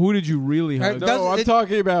 No, who did you really hug? No, I'm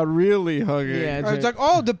talking about really hugging. Yeah, It's like,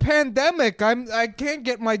 oh, the pandemic. I can't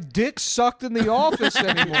get my dick sucked in the office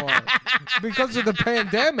anymore because of the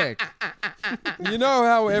pandemic. You know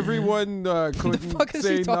how everyone couldn't fuck is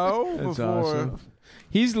say he talking- no That's before? awesome.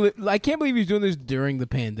 I can't believe he's doing this during the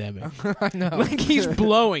pandemic. I know. Like he's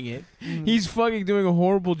blowing it. He's fucking doing a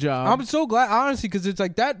horrible job. I'm so glad, honestly, because it's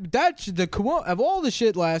like the Cuomo, of all the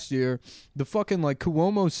shit last year, the fucking like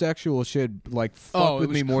Cuomo sexual shit like fucked with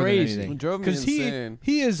it me was more crazy. than anything. It drove me Because insane.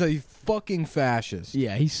 he is a fucking fascist.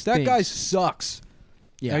 Yeah, he That stinks. guy sucks.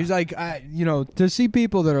 Yeah. He's like, to see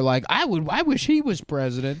people that are like, I wish he was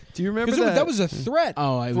president. Do you remember 'Cause that? that was a threat.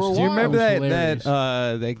 Oh, I for a was. Do you while. remember It was that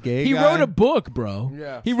hilarious. that gay He guy? wrote a book, bro.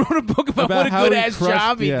 Yeah. He wrote a book about About what a how good he ass crushed-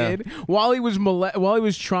 job he yeah. did while he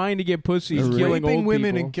was trying to get pussies, killing Raping old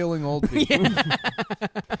women people. and killing old people.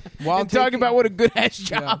 While And talking taking- about what a good ass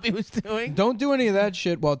job he was doing. Don't do any of that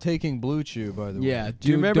shit while taking Blue Chew, by the way. Yeah, Do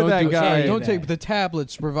you remember don't that do guy? any of Don't that. take the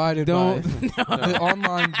tablets provided Don't. by the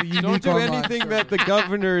online. The unique Don't do online anything service. that the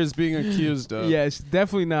governor is being accused of. Yes,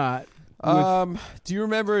 definitely not. Do you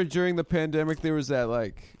remember during the pandemic there was that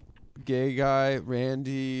like gay guy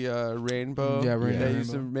Randy Rainbow? Yeah, Randy that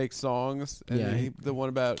used to Rainbow. make songs. And Yeah, then the one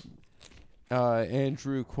about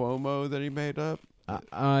Andrew Cuomo that he made up.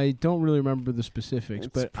 I don't really remember the specifics,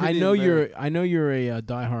 It's but I pretty know embarrassing. you're a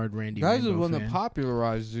diehard Randy. That's the Rainbow one fan. that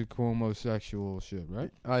popularized the homosexual shit, right?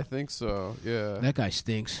 I think so. Yeah, That guy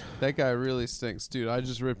stinks. that guy really stinks, dude. I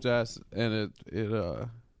just ripped ass, and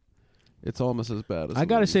it's almost as bad as I it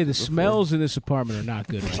gotta was say, the before. smells in this apartment are not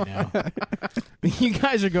good right now. You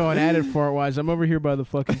guys are going at it fart wise. I'm over here by the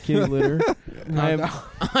fucking kitty litter.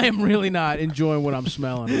 I am really not enjoying what I'm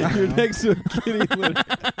smelling. Right You're now. next to a kitty litter.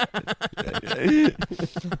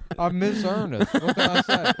 I miss Ernest. What can I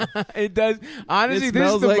say? It does. Honestly, It this is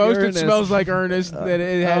smells the like most Ernest. it smells like Ernest that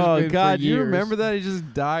it has Oh been God, for do you years. remember that? He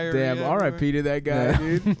just diarrhea. Damn, R.I.P. to that guy,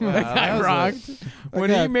 dude. Wow, That guy that was rocked. When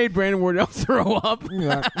he guy- made Brandon Wardell throw up.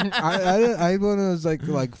 Yeah. I had one of those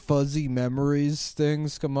like fuzzy memories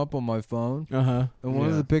things come up on my phone, Uh-huh. and one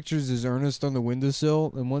of Yeah. the pictures is Ernest on the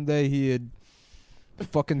windowsill, and one day he had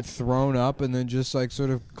fucking thrown up and then just like sort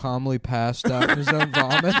of calmly passed out in his own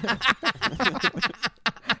vomit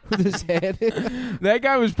with his head in. That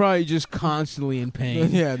guy was probably just constantly in pain.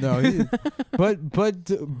 Yeah, no, but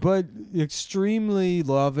extremely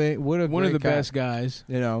loving. What a One of great the guy. best guys.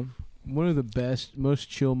 You know. One of the best, most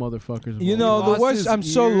chill motherfuckers. Of You all know, time. the lost worst. his I'm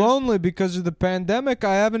so ears. lonely because of the pandemic.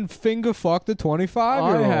 I haven't finger fucked a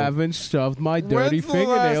 25-year-old. I haven't stuffed my dirty When's the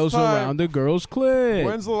fingernails last time- around a girl's clit.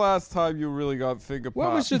 When's the last time you really got finger When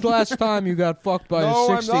popped? was the last time you got fucked by No,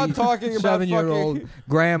 a I'm not talking about 67-year-old fucking-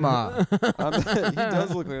 grandma? he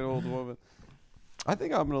does look like an old woman. I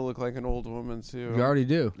think I'm gonna look like an old woman too. You already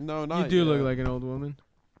do. No, You not do yet. look like an old woman.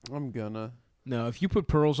 I'm gonna. No, if you put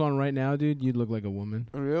pearls on right now, dude, you'd look like a woman.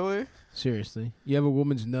 Really? Seriously. You have a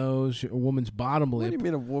woman's nose, a woman's bottom What do lip. you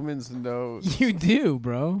mean a woman's nose? You do,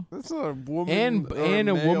 bro. That's not a woman. And or a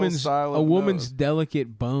male woman's style of woman's nose.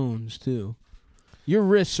 delicate bones too. Your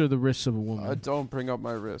wrists are the wrists of a woman. Don't bring up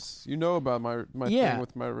my wrists. You know about my Yeah. thing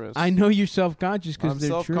with my wrists. I know you're self-conscious because I'm they're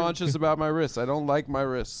self-conscious true. about my wrists. I don't like my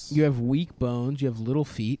wrists. You have weak bones. You have little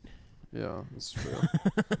feet. Yeah, that's true.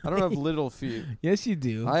 I don't have little feet. Yes, you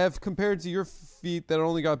do. I have compared to your feet that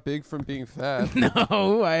only got big from being fat.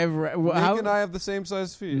 No, I have. Nick and I have the same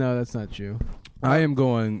size feet. No, that's not true. I am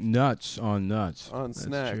going nuts on nuts. On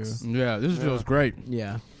snacks. Yeah, this Yeah. feels great.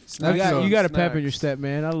 Yeah. Snacks You on got a pep in your snacks. step,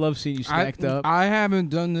 man. I love seeing you snacked up. I haven't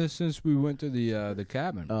done this since we went to the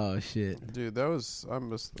cabin. Oh shit. Dude, I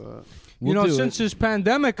missed that. You know, do since it. this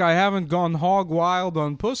pandemic, I haven't gone hog wild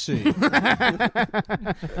on pussy.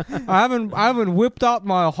 I haven't whipped out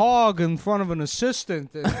my hog in front of an assistant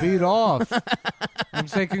and beat off. I'm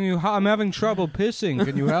saying, I'm having trouble pissing.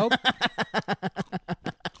 Can you help?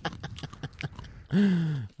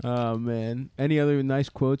 Oh man. Any other nice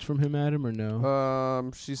quotes from him, Adam, or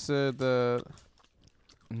no? She said that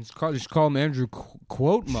Just call him Andrew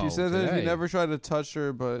Quote Mo. she said that he today. never tried to touch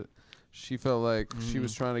her, but she felt like she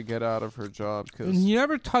was trying to get out of her job And because he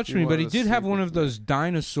never touched he me, but he wanted to did have sleep one with of those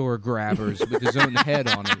dinosaur grabbers with his own head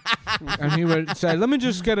on it. And he would say, "Let me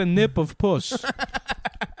just get a nip of puss."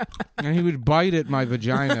 And he would bite at my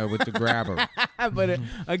vagina with the grabber. But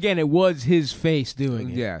again, it was his face doing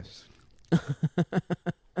it. Yes.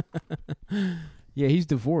 Yeah, he's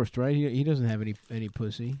divorced, right? He doesn't have any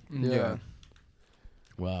pussy. yeah.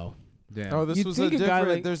 Wow. Damn. Oh, this You'd was a think a guy different.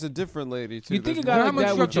 like- there's a different lady too. You'd think There's a guy how like much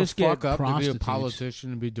that you would have to just get fuck up to be a prostitutes.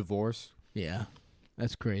 politician and be divorced? Yeah,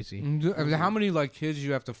 that's crazy. I mean, how many like kids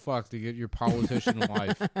you have to fuck to get your politician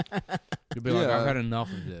life? You'd be like, Yeah. I've had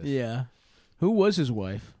enough of this. Yeah. Who was his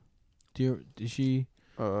wife? Is she?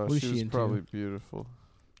 What is she she was into? probably beautiful.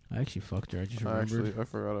 I actually fucked her. I just I remembered.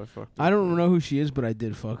 forgot I fucked her. I don't know who she is, but I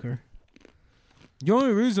did fuck her. The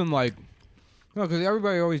only reason, like, because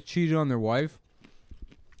everybody always cheated on their wife.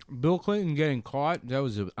 Bill Clinton getting caught, that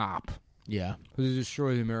was an op. Yeah, Because it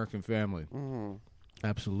destroyed the American family. Mhm.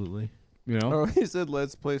 absolutely. You know? Oh, he said,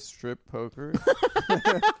 "Let's play strip poker."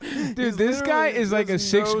 Dude, this guy is like a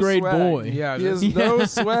sixth grade boy. Yeah, He has no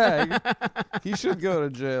swag. He should go to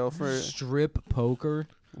jail for. strip poker.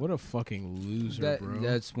 What a fucking loser, bro.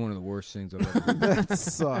 That's one of the worst things I've ever. That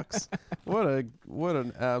sucks. What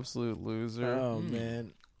an absolute loser. Oh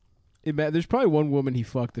man. There's probably one woman he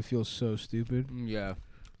fucked that feels so stupid. Yeah.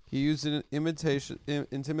 He used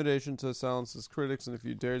intimidation to silence his critics, and if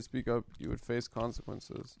you dared speak up, you would face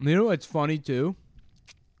consequences. You know what's funny too?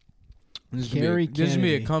 This is going to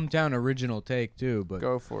be a Come Town original take too, but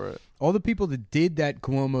Go for it. all the people that did that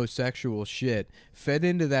Cuomo sexual shit fed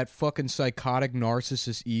into that fucking psychotic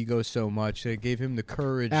narcissist ego so much that it gave him the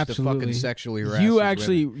courage to fucking sexually harass You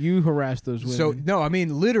harassed those women. So no, I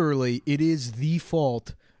mean literally, it is the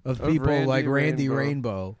fault of people like Randy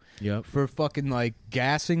Rainbow. Yep. For fucking like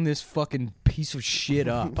gassing this fucking piece of shit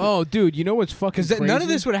up. Oh, dude, you know what's fucking crazy? None of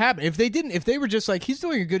this would happen if they were just like, he's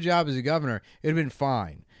doing a good job as a governor, it'd have been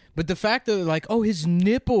fine. But the fact that like, oh, his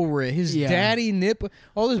nipple ring, daddy nipple,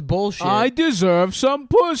 all this bullshit. I deserve some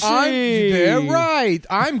pussy. They're right.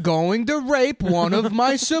 I'm going to rape one of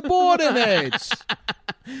my subordinates.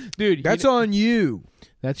 Dude, that's on you.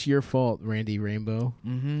 That's your fault, Randy Rainbow.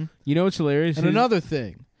 Mm-hmm. You know what's hilarious? And another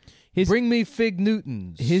thing. Bring me Fig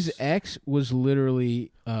Newtons. His ex was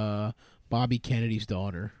literally Bobby Kennedy's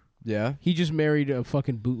daughter. Yeah? He just married a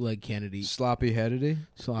fucking bootleg Kennedy. Sloppy Hannity?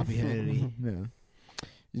 Sloppy Hannity. Yeah.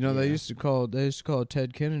 You know, they used to call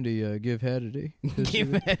Ted Kennedy Give Hannity. Give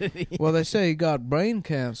Hannity. Well, they say he got brain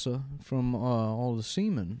cancer from all the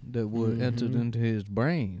semen that entered into his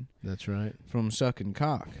brain. That's right. From sucking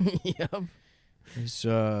cock. Yep. It's,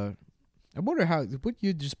 I wonder how, would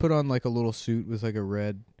you just put on like a little suit with like a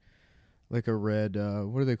red, what are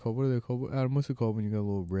they called? Adam, what's it called when you got a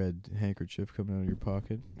little red handkerchief coming out of your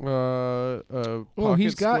pocket?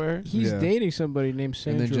 Pocket square? He's dating somebody named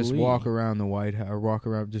Sandra And then just Lee. walk around the White House, or walk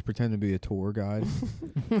around, just pretend to be a tour guide.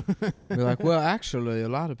 Be like, well, actually, a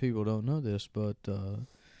lot of people don't know this, but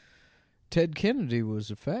Ted Kennedy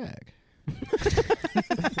was a fag.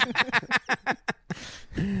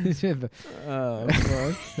 Oh,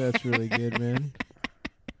 fuck. That's really good, man.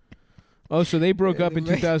 Oh, so they broke up in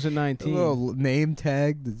 2019. A little name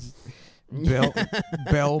tag that's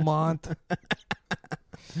Belmont.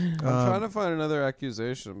 I'm trying to find another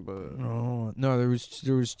accusation, but no, there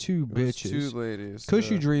was two bitches. Two ladies.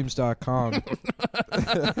 CushyDreams.com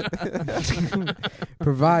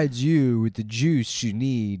provides you with the juice you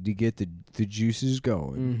need to get the juices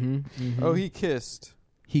going. Mm-hmm, mm-hmm. Oh, he kissed.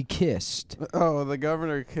 He kissed. Oh, the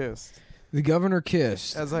governor kissed. The governor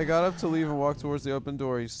kissed. As I got up to leave and walked towards the open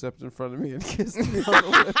door, he stepped in front of me and kissed me on the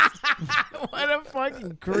lips. What a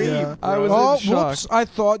fucking creep. Yeah. I was in shock. Whoops, I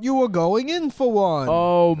thought you were going in for one.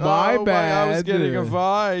 Oh, my bad. I was getting a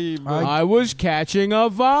vibe. I was catching a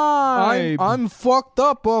vibe. I'm fucked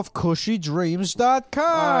up off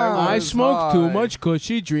CushyDreams.com. I smoked too much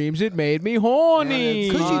Cushy Dreams. It made me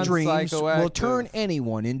horny. Cushy Dreams will turn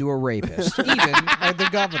anyone into a rapist, even the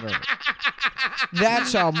governor.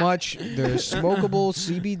 That's how much there's smokable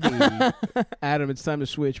CBD. Adam, it's time to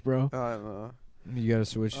switch, bro. I don't know. You gotta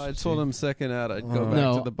switch. I told him second ad. I'd go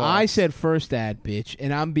back to the box. I said first ad, bitch,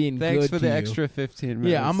 and I'm being Thanks good for to the you. extra 15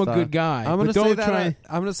 minutes. Yeah, I'm a good guy. I'm gonna but say don't that. try.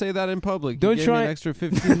 I'm gonna say that in public. Don't You gave try me an extra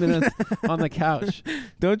 15 minutes on the couch.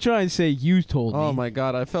 Don't try and say you told me. Oh my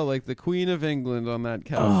god, I felt like the Queen of England on that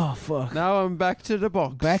couch. Oh fuck. Now I'm back to the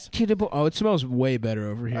box. Back to the box. Oh, it smells way better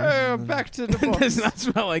over here. Hey, back to the It box. does not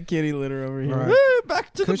smell like kitty litter over here. Right.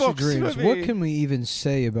 Back to Cushy the box. Dreams. Baby. What can we even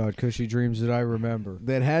say about Cushy Dreams that I remember?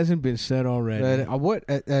 That hasn't been said already. A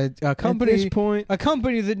company. At this point, A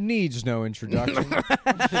company that needs no introduction.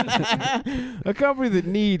 a company that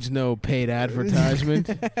needs no paid advertisement.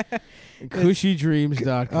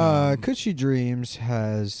 CushyDreams.com. Cushy Dreams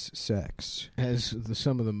has sex. has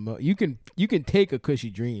some of the you can take a Cushy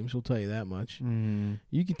Dreams. We'll tell you that much.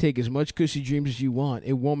 You can take as much Cushy Dreams as you want.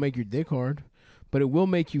 It won't make your dick hard, but it will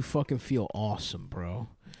make you fucking feel awesome, bro.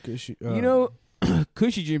 Cushy, You know,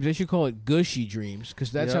 Cushy Dreams. They should call it Gushy Dreams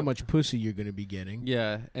because that's how much pussy you're going to be getting.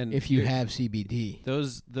 Yeah, and if you have CBD,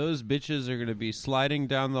 those bitches are gonna be sliding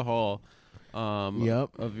down the hall,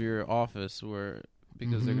 of your office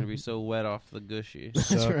because they're gonna be so wet off the gushy.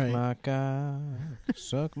 Suck right. my cock,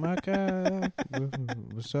 suck my cock,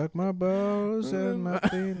 suck my balls and my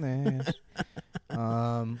penis.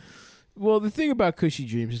 Well, the thing about Cushy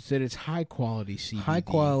Dreams is that it's high quality CBD. High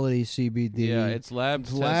quality CBD. Yeah, it's lab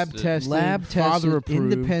tested, lab father tested,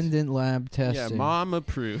 approved, independent lab testing. Yeah, mom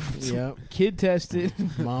approved. Yeah, kid tested,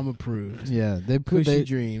 mom approved. Yeah, they put Cushy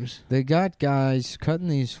Dreams. They got guys cutting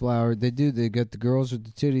these flowers. They got the girls with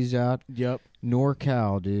the titties out. Yep.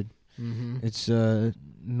 NorCal, dude. Mm-hmm. It's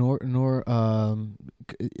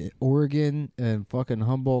Oregon and fucking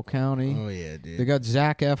Humboldt County. Oh yeah, dude. They got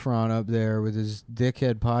Zac Efron up there with his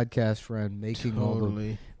dickhead podcast friend making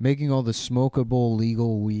making all the smokable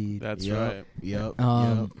legal weed. That's Yep. right. Yep.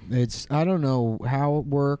 It's I don't know how it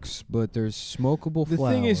works, but there's smokable The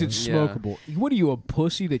flower. thing is, it's Yeah. smokable. What are you, a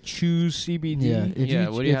pussy to choose CBD? yeah. If Yeah,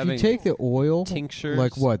 you, what are you if having? you take the oil, Tinctures?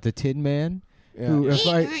 like what the Tin Man. Yeah. Who, if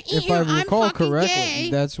I recall correctly,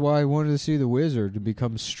 that's why I wanted to see the wizard to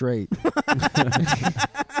become straight.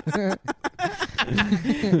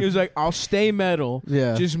 He was like, "I'll stay metal.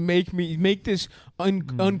 Yeah. Just make this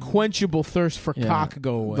unquenchable thirst for Yeah. cock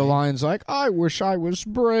go away." The lion's like, I wish I was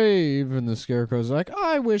brave. And the scarecrow's like,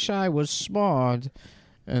 I wish I was smart.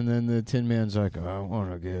 And then the Tin Man's like, I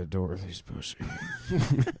want to get Dorothy's pussy.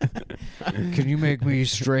 Can you make me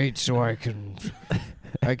straight so I can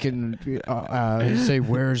say,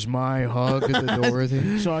 where's my hug at the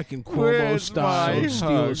Dorothy? so I can Cuomo Where's style my steal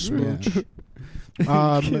a hug? smooch.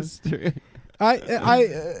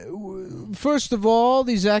 First of all,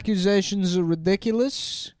 these accusations are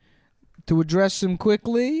ridiculous. To address them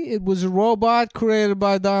quickly, it was a robot created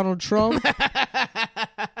by Donald Trump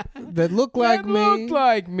that looked like me. Looked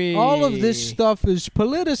like me. All of this stuff is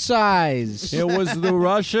politicized. It was the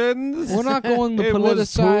Russians. We're not going to It was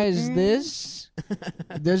politicize Putin. this.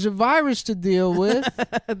 There's a virus to deal with.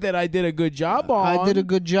 that I did a good job on. I did a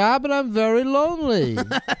good job, and I'm very lonely.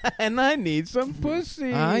 and I need some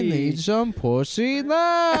pussy. I need some pussy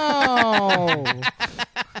now.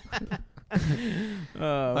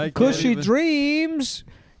 I can't Cushy even- dreams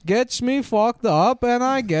gets me fucked up, and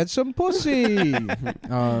I get some pussy.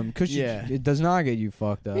 Cushy, Yeah. it does not get you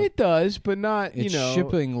fucked up. It does, but not, It's you know.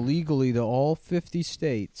 shipping legally to all 50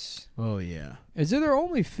 states. Oh, yeah. Is there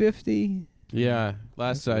only 50? Yeah,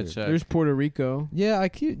 last I weird. checked. There's Puerto Rico. Yeah,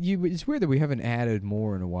 it's weird that we haven't added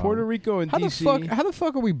more in a while. Puerto Rico and How D.C. How the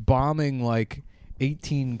fuck are we bombing like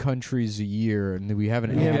 18 countries a year and we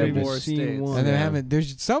haven't We haven't added even more seen states. one. and they Yeah. haven't.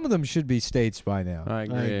 There's some of them should be states by now. I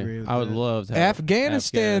agree. agree with I would that. love to have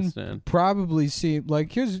Afghanistan probably seem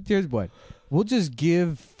like here's what we'll just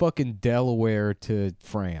give fucking Delaware to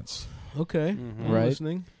France, Okay. I'm Right.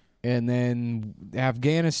 listening. and then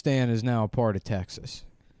Afghanistan is now a part of Texas,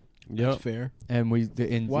 That's fair. and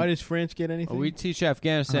Why does France get anything? We teach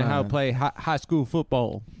Afghanistan how to play high school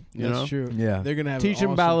football. You That's know? true. Yeah. They're gonna have Teach an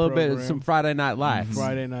them about a awesome little bit of program. some Friday Night Lights.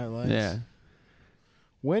 Friday Night Lights. Yeah.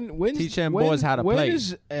 When Teach them boys how to play.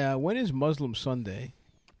 When is Muslim Sunday?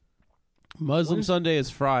 Muslim When is- Sunday is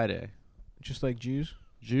Friday. Just like Jews.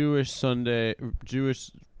 Jewish Sunday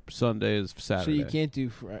is Saturday. So you can't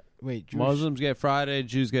do wait. Jewish, Muslims get Friday,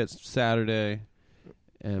 Jews get Saturday,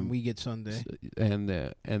 and and we get Sunday.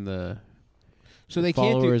 the So they can't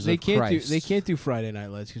do followers they of can't Christ. do they can't do Friday Night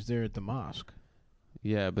Lights because they're at the mosque.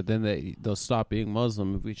 yeah, but then they'll stop being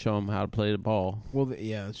Muslim if we show them how to play the ball. Well,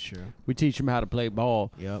 yeah, that's true. We teach them how to play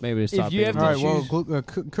ball. Yep. Maybe they stop If you being have All to right. Muslim. Well,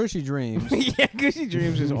 Cushy Dreams. yeah, Gushy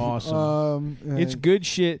Dreams is awesome. It's good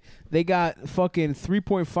shit. They got fucking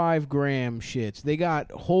 3.5 gram shits. They got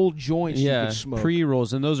whole joints you Yeah, can smoke.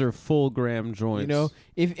 pre-rolls, and those are full gram joints. You know,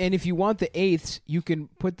 if you want the eighths, you can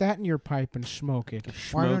put that in your pipe and smoke it.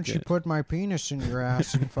 Why don't Smoke you it. put my penis in your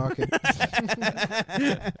ass and fuck it?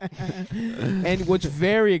 And what's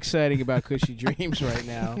very exciting about Cushy Dreams right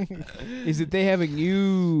now is that they have a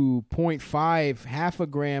new 0.5, half a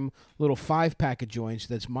gram little 5-pack of joints.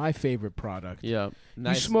 That's my favorite product. Yeah,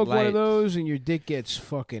 nice you smoke one light. of those and your dick gets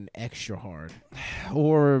fucking extra hard.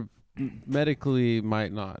 or medically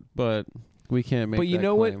might not, but we can't make. But you that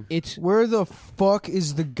know claim. what? It's Where the fuck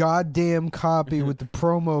is the goddamn copy with the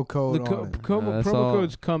promo code the on it? promo that's all.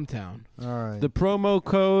 code's Cumtown. All right. The promo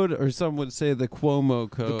code, or some would say the Cuomo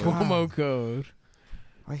code. Promo code.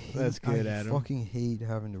 I hate, That's good, I Adam. fucking hate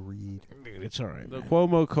having to read. Dude, it's all right. The man.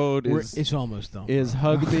 Cuomo code It's almost done. is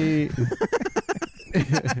bro. hug me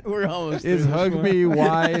We're almost is through hug this me one.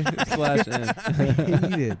 y/n. I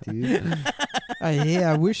hate it, dude.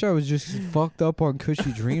 I wish I was just fucked up on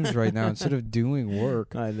Cushy Dreams right now instead of doing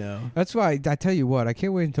work. I know. That's why I tell you what, I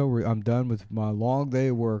can't wait until I'm done with my long day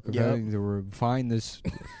of work of Yep. having to refine this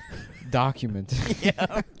document.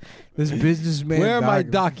 Yeah. This businessman Where are my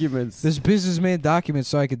document. documents? This businessman document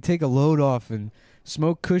so I could take a load off and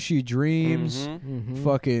smoke Cushy Dreams, Mm-hmm.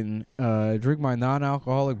 fucking drink my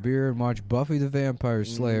non-alcoholic beer and watch Buffy the Vampire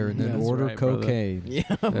Slayer and then That's order right, brother. cocaine.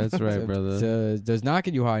 Yeah. That's right, brother. Does not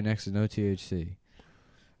get you high next to no THC.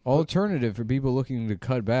 Alternative for people looking to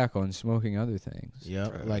cut back on smoking other things.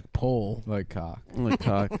 Yep. Like pole. Like cock. Like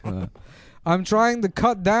cock. I'm trying to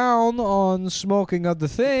cut down on smoking other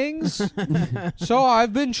things, so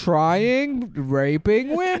I've been trying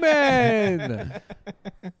raping women.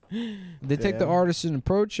 They take the artisan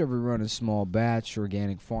approach. Every run is small batch,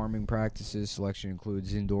 organic farming practices. Selection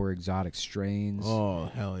includes indoor exotic strains.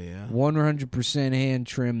 Oh, hell yeah. 100% hand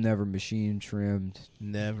trimmed, never machine trimmed.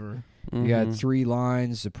 Never. You got 3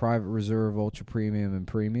 lines, the private reserve, ultra premium, and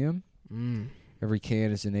premium. Every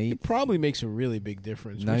can is an 8. It probably makes a really big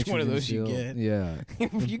difference which one of those you get. Yeah.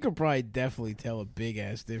 You could probably definitely tell a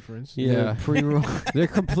big-ass difference. Yeah. They're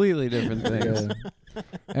completely different things. Yeah.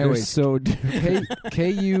 Anyway, so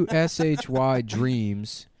KUSHY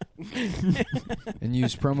Dreams. And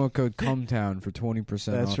use promo code CUMTOWN for 20%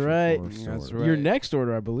 That's off. Right. That's right. Your next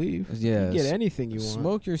order, I believe. Yeah. You can get anything you want.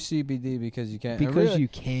 Smoke your CBD because you can. Because you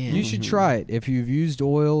can. You should try it. If you've used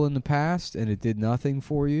oil in the past and it did nothing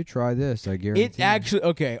for you, try this. I guarantee. It actually,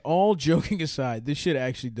 okay, all joking aside, this shit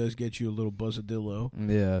actually does get you a little buzzadillo.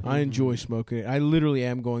 Yeah. I enjoy smoking it. I literally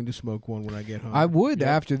am going to smoke one when I get home. I would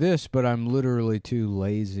after this, but I'm literally too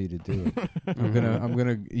lazy to do it. I'm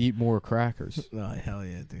gonna eat more crackers. Oh, hell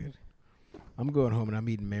yeah, dude. I'm going home and I'm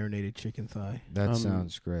eating marinated chicken thigh. That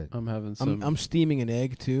sounds great. I'm having some. I'm steaming an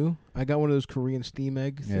egg too. I got one of those Korean steam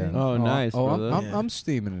egg things. Oh, nice, brother. I'm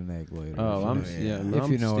steaming an egg later.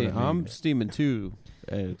 I'm steaming 2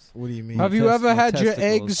 eggs. What do you mean? Have you ever had your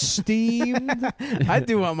testicles. eggs steamed? I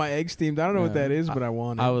do want my egg steamed. I don't know what that is, but I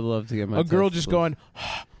want it. I would love to get my a girl just going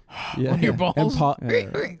on your balls.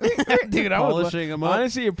 Dude, I would polishing them up.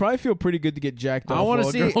 Honestly, it probably feel pretty good to get jacked off. I want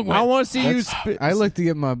to see you spit. I like to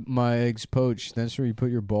get my eggs poached. That's where you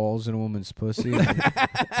put your balls in a woman's pussy, and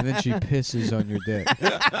then she pisses on your dick.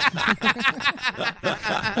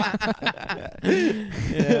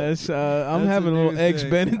 Yes, I'm having a little eggs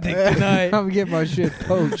Benedict tonight. I'm getting my shit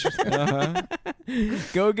poached.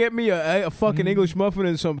 Go get me a fucking English muffin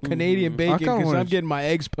and some Canadian bacon because I'm getting my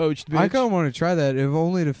eggs poached, bitch. I kind of want to try that, if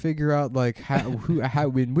only to figure out like how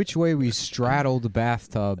in which way we straddle the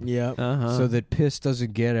bathtub. Yeah. So that piss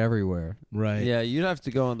doesn't get everywhere. Right. Yeah, you'd have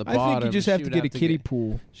to go on the bottom. I think you just have to get a kiddie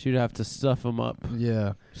pool. She'd have to stuff them up.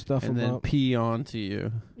 Yeah. Stuff and them then up. pee onto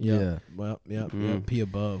you. Yeah. Well, yeah. Pee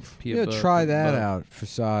above. Pee Yeah, above, try that above. out for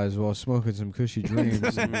size while smoking some cushy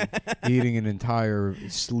dreams and eating an entire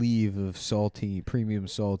sleeve of premium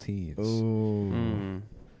saltines. Oh.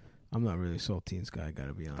 I'm not really a saltines guy, I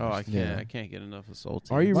gotta be honest. Oh, I can't. I can't get enough of saltines.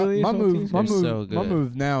 Are you really? My move so good. my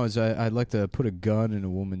move now is I'd like to put a gun in a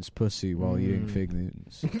woman's pussy while eating Fig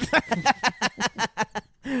Newtons.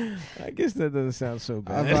 I guess that doesn't sound so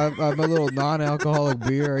bad. I'm a little non-alcoholic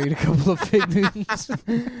beer. I eat a couple of Fig Newtons.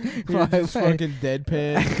 You're just fucking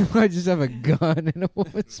deadpan. I just have a gun in a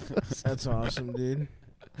woman's pussy. That's awesome, dude.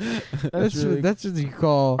 That's what you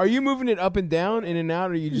call. Are you moving it up and down, in and out,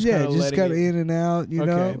 or are you just just kind of in and out? You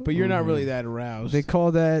know, but you're not really that aroused. They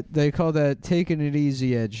call that taking it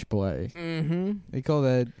easy edge play. Mm-hmm. They call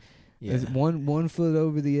that one foot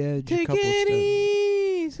over the edge. Take a couple it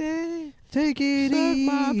steps. easy. Take it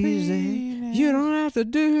Suck easy. You don't have to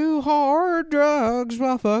do hard drugs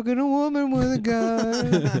while fucking a woman with a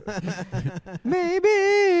gun.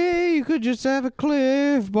 Maybe you could just have a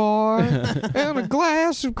Cliff Bar and a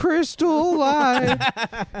glass of Crystal Light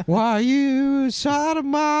while you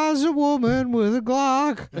sodomize a woman with a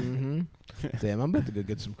Glock. Mm-hmm. Damn, I'm about to go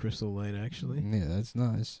get some Crystal Light, actually. Yeah, that's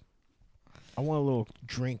nice. I want a little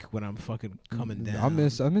drink when I'm fucking coming down. I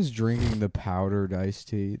miss drinking the powdered iced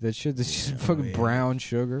tea. That shit, that's just fucking brown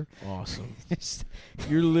sugar. Awesome.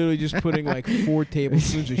 You're literally just putting like 4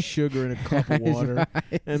 tablespoons of sugar in a cup of water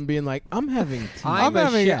and being like, I'm having tea. I'm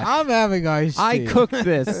having iced tea. I cooked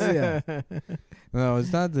this. Yeah. No,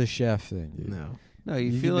 it's not the chef thing, dude. No,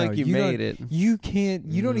 you feel like you made it. You can't.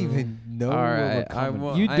 You don't even know. All where right, we're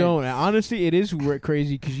coming You don't. Honestly, it is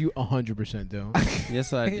crazy because you 100% don't.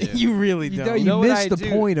 Yes, I do. You really don't. You know what missed I the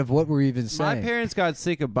do? point of what we're even saying. My parents got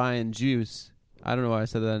sick of buying juice. I don't know why I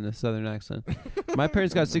said that in a southern accent. My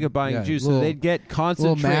parents got sick of buying juice, so they'd get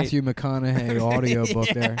concentrate. Little Matthew McConaughey audiobook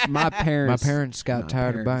there. My parents got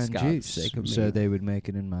tired of buying juice, sick of me. so they would make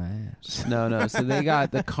it in my ass. No. So they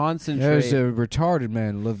got the concentrate. There's a retarded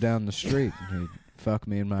man who lived down the street. He'd fuck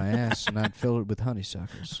me in my ass, and I'd fill it with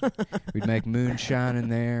honeysuckles. We'd make moonshine in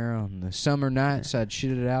there. On the summer nights, I'd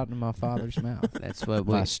shit it out in my father's mouth. That's what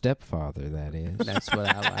my stepfather, that is. That's what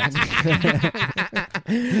I like.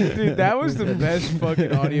 Dude, that was the best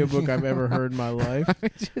fucking audiobook I've ever heard in my life.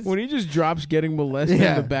 When he just drops getting molested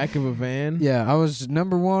in the back of a van. Yeah, I was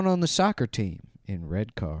number 1 on the soccer team in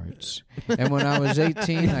red cards. And when I was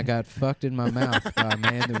 18, I got fucked in my mouth by a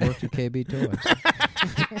man that worked at KB Toys.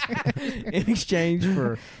 In exchange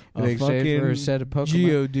for a set of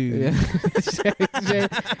Pokemon. Geodude.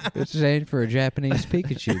 Yeah. In exchange for a Japanese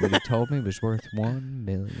Pikachu that he told me was worth $1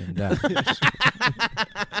 million.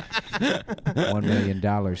 $1 million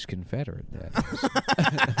Confederate.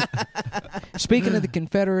 That is. Speaking of the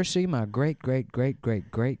Confederacy, my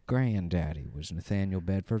great-great-great-great-great-granddaddy was Nathaniel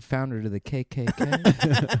Bedford, founder of the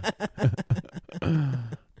KKK.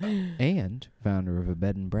 And founder of a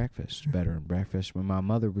bed and breakfast, Better and Breakfast, when my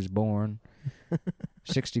mother was born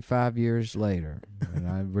 65 years later. And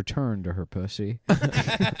I returned to her pussy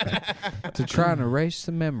to try and erase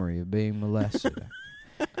the memory of being molested.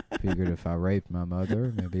 I figured if I raped my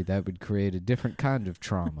mother, maybe that would create a different kind of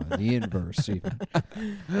trauma, the inverse even.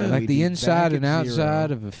 Like the inside and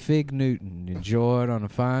outside of a Fig Newton, enjoyed on a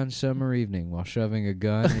fine summer evening while shoving a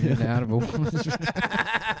gun in and out of a woman's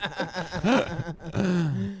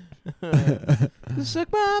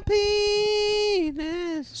Suck my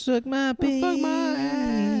penis. Suck my penis. Fuck my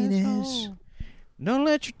asshole. Don't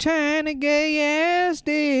let your tiny gay ass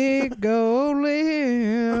dick go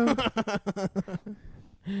live.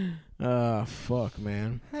 Fuck,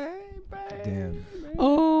 man. Hey, baby. Damn.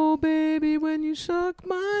 Oh, baby, when you suck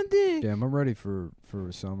my dick. Damn, I'm ready for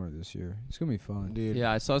summer this year. It's gonna be fun, Dude.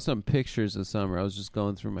 Yeah, I saw some pictures of summer. I was just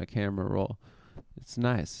going through my camera roll. It's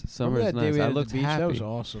nice. Summer's Remember that day nice. we I had at looked the beach? happy. That was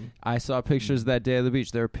awesome. I saw pictures that day of the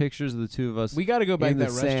beach. There are pictures of the two of us We got to go back in to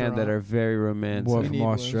the that sand restaurant. that are very romantic. What, We from need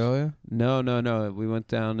one. Australia? No. We went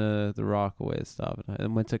down to the Rockaway stop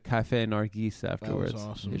and went to Cafe Nargis afterwards. That was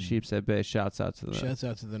awesome. In Sheepshead Bay. Shouts out to them. Shouts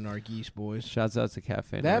out to the Nargis boys. Shouts out to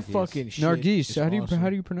Cafe That Nargis. fucking shit Nargis. is How awesome.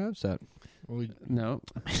 do you pronounce that? No.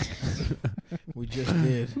 We just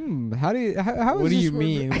did. How is What do this you word-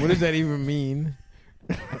 mean? What does that even mean?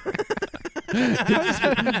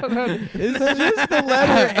 Is that just the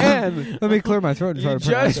letter N? Let me clear my throat and try You to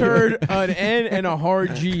pronounce just it. heard an N and a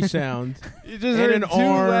hard G sound. You just And heard an two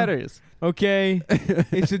R. letters. Okay?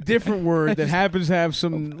 It's a different word that happens to have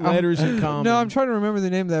some letters in common. No, I'm trying to remember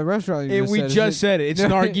the name of that restaurant. We just said it. It's No,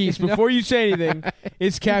 Nargis. no. Before you say anything,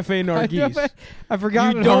 it's Cafe Nargis. I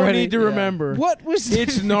forgot. You it don't already. need to remember. What was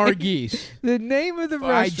It's Nargis. the name of the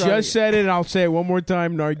I restaurant? just said it, and I'll say it one more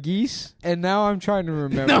time. Nargis. and now I'm trying to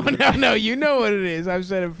remember. No. You know what it is. I've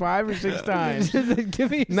said it 5 or 6 times.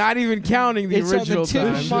 Give me. Not even counting the It's original on the tip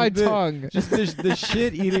time. of my tongue. Just the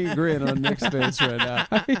shit-eating grin on Nick's face right now.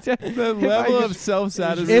 The If level I of just-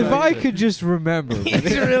 self-satisfaction. If I could just remember, He's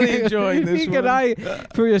really enjoying this Could one. I,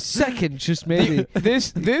 for a second, just maybe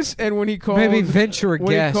This and when he called venture a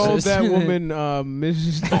when guess? he called that woman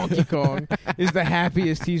Mrs. Donkey Kong is the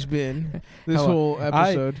happiest he's been this whole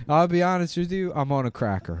episode. I'll be honest with you, I'm on a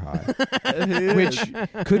cracker high, which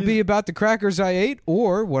could be about the crackers I ate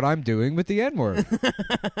or what I'm doing with the N-word.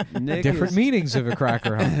 Nick Different is- meanings of a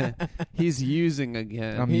cracker high. He's using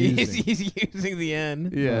again. I'm he's using. using the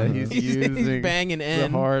N. Yeah, he's using He's banging the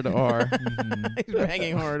N. hard R. He's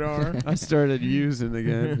banging hard R. I started using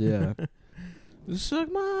again. Yeah,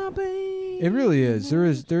 Suck my baby. it really is. There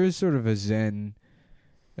is sort of a zen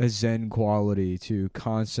quality to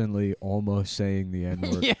constantly almost saying the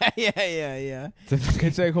N-word. Yeah.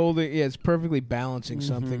 It's like holding. Yeah, it's perfectly balancing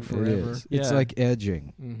something It forever. is. It's Yeah. like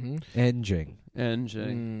edging, Mm-hmm. edging.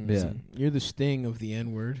 Engine. Yeah. You're the sting of the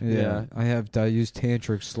N word. Yeah, I use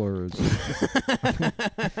tantric slurs.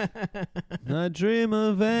 I dream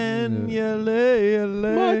of My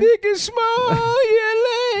N-Y-L-A-L-A. dick is small.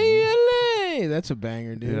 Yelay. That's a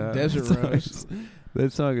banger, dude. Yeah. Desert Rose.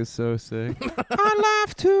 That song is so sick. I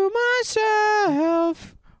laugh to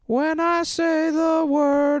myself when I say the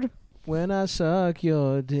word. When I suck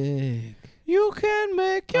your dick, You can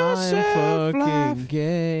make I'm yourself fucking laugh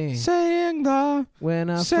gay. saying the. When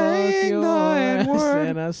I fuck saying your the ass N-word.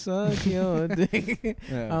 and I suck your dick,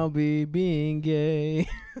 I'll be being gay.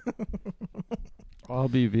 I'll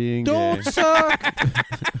be being Don't gay. suck.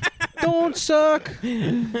 Don't suck.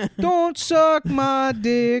 Don't suck my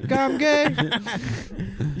dick. I'm gay.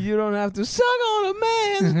 You don't have to suck on a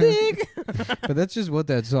man's dick. But that's just what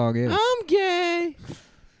that song is. I'm gay.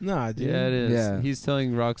 Nah, dude. Yeah, it is. Yeah. He's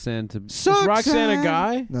telling Roxanne to Is Roxanne a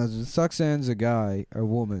guy? No, Suxanne's a guy, a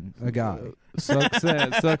woman, a guy.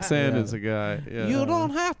 Suxanne Yeah. is a guy. Yeah. You don't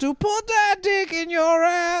have to put that dick in your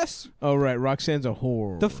ass. Oh, right. Roxanne's a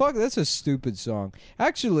whore. The fuck? That's a stupid song.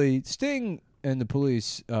 Actually, Sting and the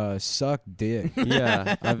Police suck dick.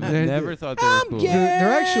 Yeah, I've They're- never thought they were cool.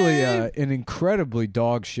 They're actually an incredibly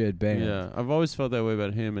dog shit band. Yeah, I've always felt that way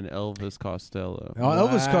about him and Elvis Costello.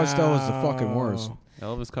 Elvis Costello is the fucking worst.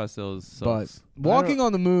 Elvis Costello sucks. But Walking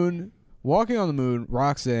on the Moon,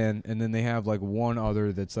 Roxanne, and then they have like one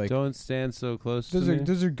other that's like Don't Stand So Close to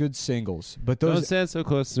those Me. are good singles. But Don't those Stand So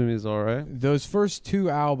Close to Me is all right. those first two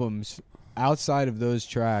albums outside of those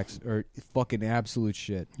tracks are fucking absolute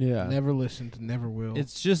shit. Yeah. Never listened, never will.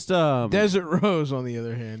 It's just Desert Rose, on the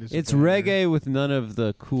other hand, is it's reggae with none of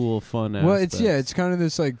the cool fun Well, aspects. it's kind of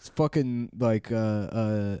this like fucking like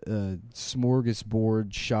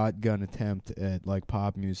smorgasbord shotgun attempt at like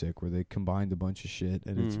pop music where they combined a bunch of shit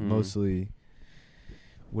and it's mostly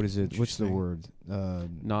what is it? What's the word?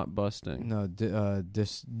 not busting. No,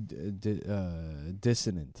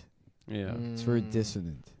 dissonant. Yeah. It's very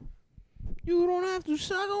dissonant. You don't have to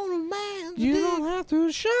suck on a man's You dick. don't have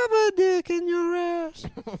to shove a dick in your ass.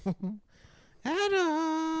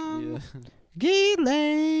 Adam. Yeah.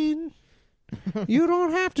 Ghislaine. You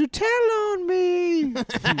don't have to tell on me. You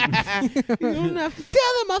don't have to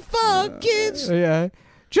tell them I fuck kids. Yeah.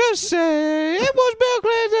 Just say it was Bill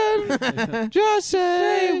Clinton. Just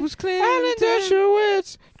say it was Clinton. Alan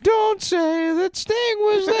Dershowitz. Don't say that Sting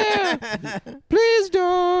was there. Please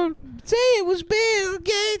don't. Say it was Bill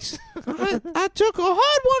Gates. I took a hard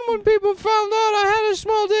one when people found out I had a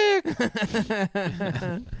small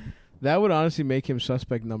dick. That would honestly make him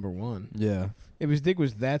suspect number one. Yeah. If his dick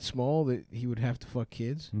was that small that he would have to fuck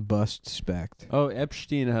kids. Bust spect. Oh,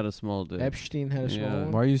 Epstein had a small dick. Epstein had a small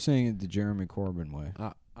one. Why are you saying it the Jeremy Corbyn way?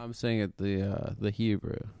 I'm saying it the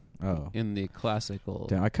Hebrew. Oh. In the classical.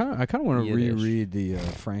 Damn, I kind of want to Yiddish. reread the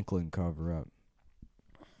Franklin cover up.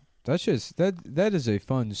 That's just that is a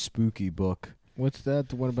fun spooky book. What's that?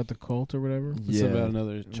 The one about the cult or whatever? It's about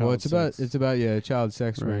another child Well, it's about child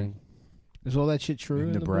sex Right. ring Is all that shit true? in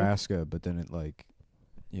in the book? Nebraska, but then it like,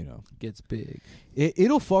 you know, Gets big.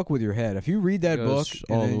 it'll fuck with your head if you read that book Goes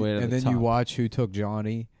all the way to and the then you top. watch Who Took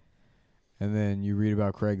Johnny, and then you read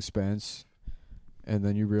about Craig Spence, and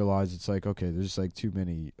then you realize it's like, okay, there's like too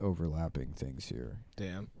many overlapping things here.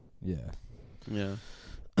 Damn. Yeah. Yeah.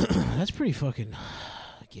 That's pretty fucking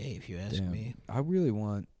gay if you ask Damn. me. I really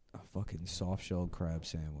want a fucking soft-shelled crab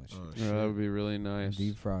sandwich. Yeah, that would be really nice.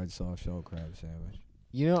 Deep-fried soft-shelled crab sandwich.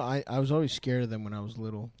 You know, I was always scared of them when I was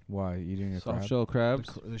little. Why? Eating a Soft crab? shell crabs.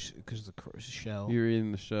 Because the shell. You're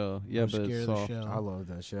eating the shell. Yeah, I'm but scared it's of the soft. shell. I love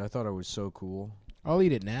that shit. I thought it was so cool. I'll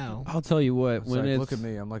eat it now. I'll tell you what. It's When like, it's look at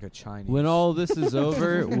me. I'm like a Chinese. when all this is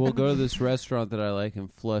over, we'll go to this restaurant that I like in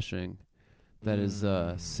Flushing. That is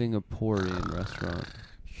a Singaporean restaurant,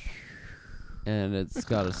 and it's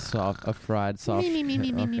got a fried soft.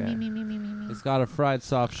 It's got a fried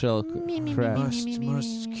soft shell crab.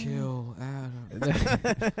 must kill Adam.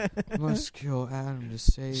 Must kill Adam to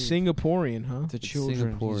save Singaporean, huh? the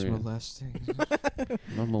children he's Singaporean. molesting.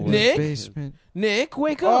 Nick? Basement. Nick,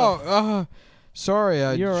 wake up! Oh, sorry,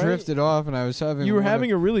 I You're right. drifted off, and I was having. You were one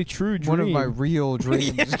having a really true dream. one of my real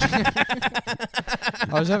dreams.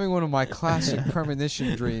 I was having one of my classic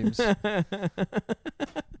premonition dreams.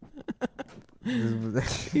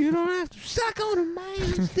 You don't have to suck on a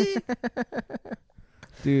man's dick.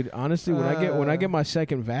 Dude, honestly, when I get my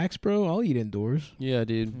second vax, bro, I'll eat indoors. Yeah,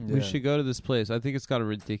 dude. Yeah. We should go to this place. I think it's got a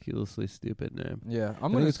ridiculously stupid name. Yeah, I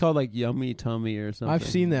think it's called like Yummy Tummy or something. I've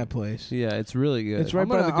seen that place. Yeah, it's really good. It's right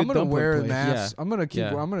by the good I'm gonna dumpling wear a place. mask. Yeah. I'm gonna keep.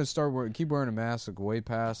 Yeah. I'm gonna keep wearing a mask like way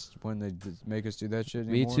past when they make us do that shit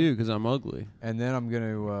Me anymore. too, because I'm ugly. And then I'm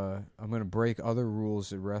gonna break other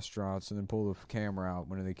rules at restaurants and then pull the camera out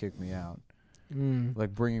when they kick me out.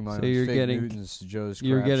 Like bringing my So own you're fake getting- Newtons to Joe's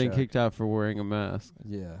You're Crab getting Shack. kicked out for wearing a mask.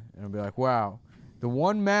 Yeah, and I'll be like, wow, the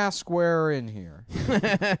one mask wearer in here.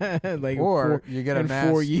 Like Or you get a in mask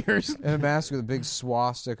 4 years. and a mask with a big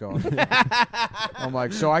swastika on it. I'm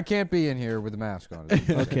like, so I can't be in here with a mask on it.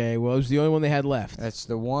 Okay, well, it was the only one they had left. That's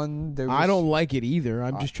the one. There was, I don't like it either.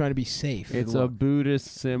 I'm just trying to be safe. It's a Buddhist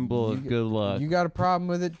symbol of good luck. You got a problem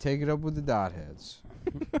with it? Take it up with the dot heads.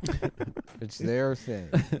 It's their thing.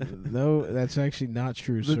 No, that's actually not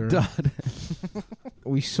true, The sir. dot.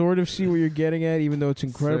 We sort of see what you're getting at, even though it's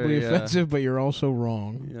incredibly Sir, yeah. offensive, but you're also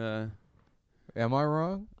wrong. Yeah. Am I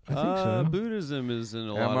wrong? I think so. Buddhism is in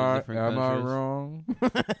a lot of different Am I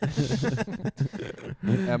countries.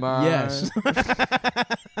 wrong? Am I? Yes.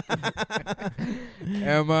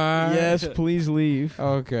 Am I? Yes, please leave.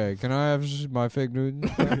 Okay. Can I have my fake Newton?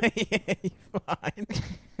 Yeah, fine.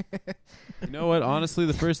 You know what? Honestly,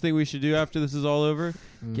 the first thing we should do after this is all over,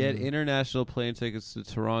 get Mm. international plane tickets to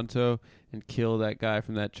Toronto and kill that guy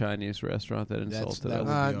from that Chinese restaurant that insulted that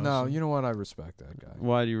us. would be No, awesome. you know what? I respect that guy.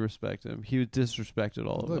 Why do you respect him? He disrespected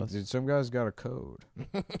all of Look, us. dude, some guy's got a code.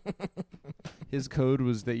 His code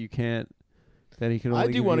was that you can't. That he can I only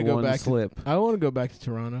do give want to you go one back. slip. I want to go back to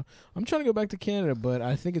Toronto. I'm trying to go back to Canada, but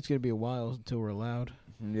I think it's going to be a while until we're allowed.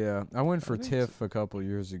 Yeah, I went for think TIFF a couple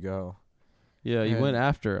years ago. Yeah, you And- went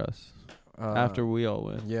after us. after we all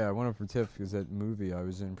went. Yeah, I went up for tips because that movie I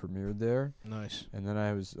was in premiered there. Nice. And then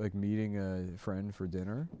I was like meeting a friend for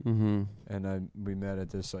dinner, Mm-hmm. and we met at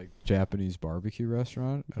this like Japanese barbecue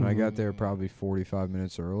restaurant, and I got there probably 45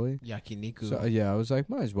 minutes early. Yakiniku. So I was like,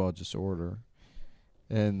 might as well just order.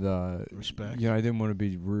 And Respect. I didn't want to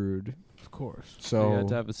be rude. Of course. So you had to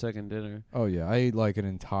So have a second dinner. oh yeah, I ate like an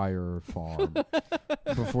entire farm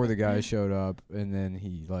before the guy showed up, and then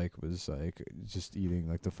he like was like just eating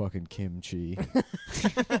like the fucking kimchi.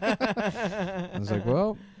 I was like,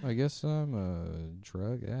 well, I guess I'm a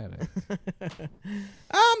drug addict.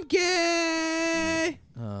 I'm gay.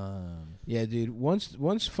 Yeah, dude.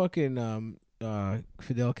 Once fucking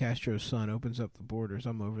Fidel Castro's son opens up the borders,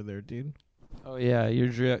 I'm over there, dude. Oh yeah,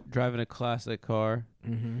 you're driving a classic car.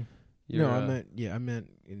 Mm-hmm. You're, No, I meant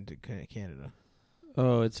into Canada.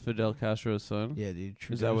 Oh, it's Fidel Castro's son. Yeah, dude.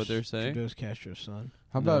 Is that what they're saying? Trudeau's Castro's son.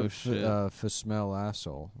 How No about shit. smell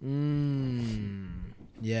asshole?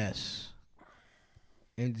 Yes.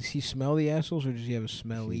 And does he smell the assholes, or does he have a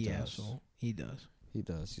smelly He does. asshole? He does. He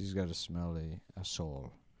does. He's got a smelly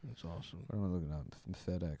asshole. That's awesome. What am I looking up?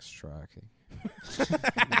 FedEx tracking.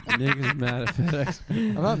 Niggas mad at FedEx.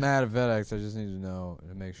 I'm not mad at FedEx. I just need to know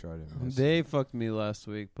and make sure I didn't miss They it. fucked me last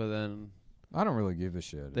week, but then I don't really give a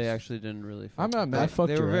shit. they It's- actually didn't really. I'm not they, mad. fucked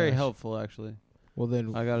they were your very ass. helpful, actually. Well,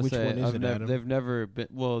 then, I gotta which say, one is it, Adam? they've never been.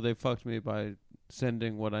 Well, they fucked me by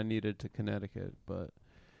sending what I needed to Connecticut, but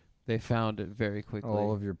they found it very quickly.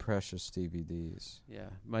 all of your precious DVDs. Yeah,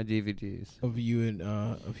 my DVDs. Of you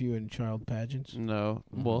in child pageants. No,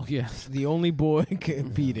 well, yes. The only boy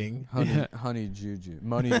competing. Honey juju.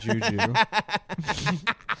 Money juju.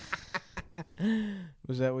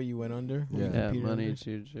 Was that what you went under? What you Yeah. Yeah, competed money under?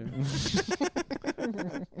 choo-choo.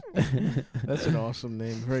 That's an awesome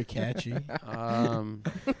name. Very catchy.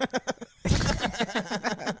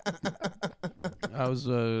 I was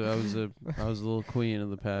a little queen of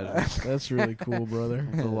the pageant, That's really cool, brother.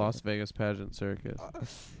 the Las Vegas pageant circuit.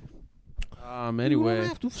 You Anyway, won't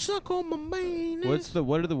have to suck on my main. what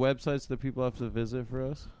are the websites that people have to visit for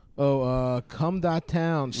us?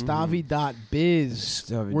 Come.town,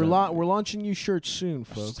 Stavi.biz. We're launching new shirts soon,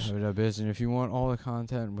 folks. And if you want all the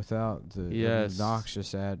content without the Yes.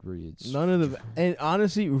 obnoxious ad reads, None of the and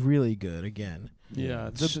honestly, really good. Again, Yeah,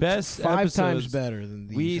 the It's best 5 episodes times better than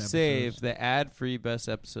these. we episodes. save the ad-free best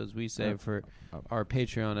episodes. We save for our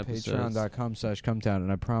Patreon episodes. Patreon.com/cometown,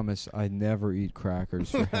 and I promise I never eat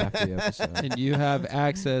crackers for half the episode. And you have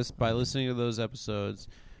access by listening to those episodes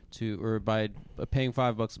or by paying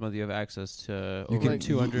 $5 a month. You have access to over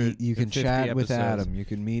 200. You can chat with episodes. Adam. You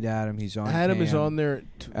can meet Adam. He's on. Adam cam. is on there.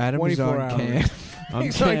 Adam 24 is on hours. cam. I'm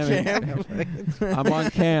He's on camming. I'm on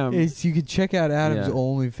cam. You can check out Adam's Yeah.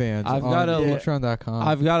 OnlyFans. I've on got a- Patreon.com.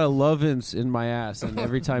 I've got a lovins in my ass, and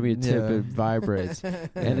every time you tip, Yeah. it vibrates,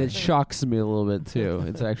 and it shocks me a little bit too.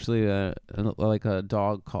 It's actually like a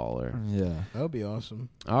dog collar. Yeah. That would be awesome.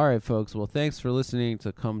 All right, folks. Well, thanks for listening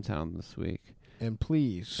to Come Town this week, And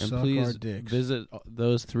please and suck our please dicks. visit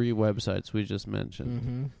those 3 websites we just mentioned.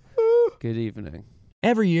 Mm-hmm. Good evening.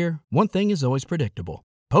 Every year, one thing is always predictable.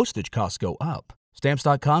 Postage costs go up.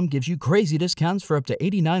 Stamps.com gives you crazy discounts for up to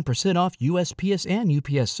 89% off USPS and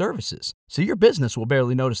UPS services, so your business will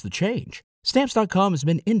barely notice the change. Stamps.com has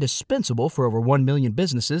been indispensable for over 1 million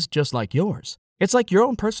businesses just like yours. It's like your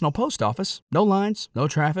own personal post office. No lines, no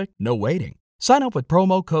traffic, no waiting. Sign up with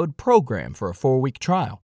promo code PROGRAM for a 4-week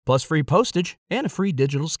trial, plus free postage and a free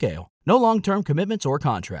digital scale. No long-term commitments or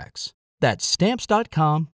contracts. That's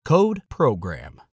Stamps.com, code PROGRAM.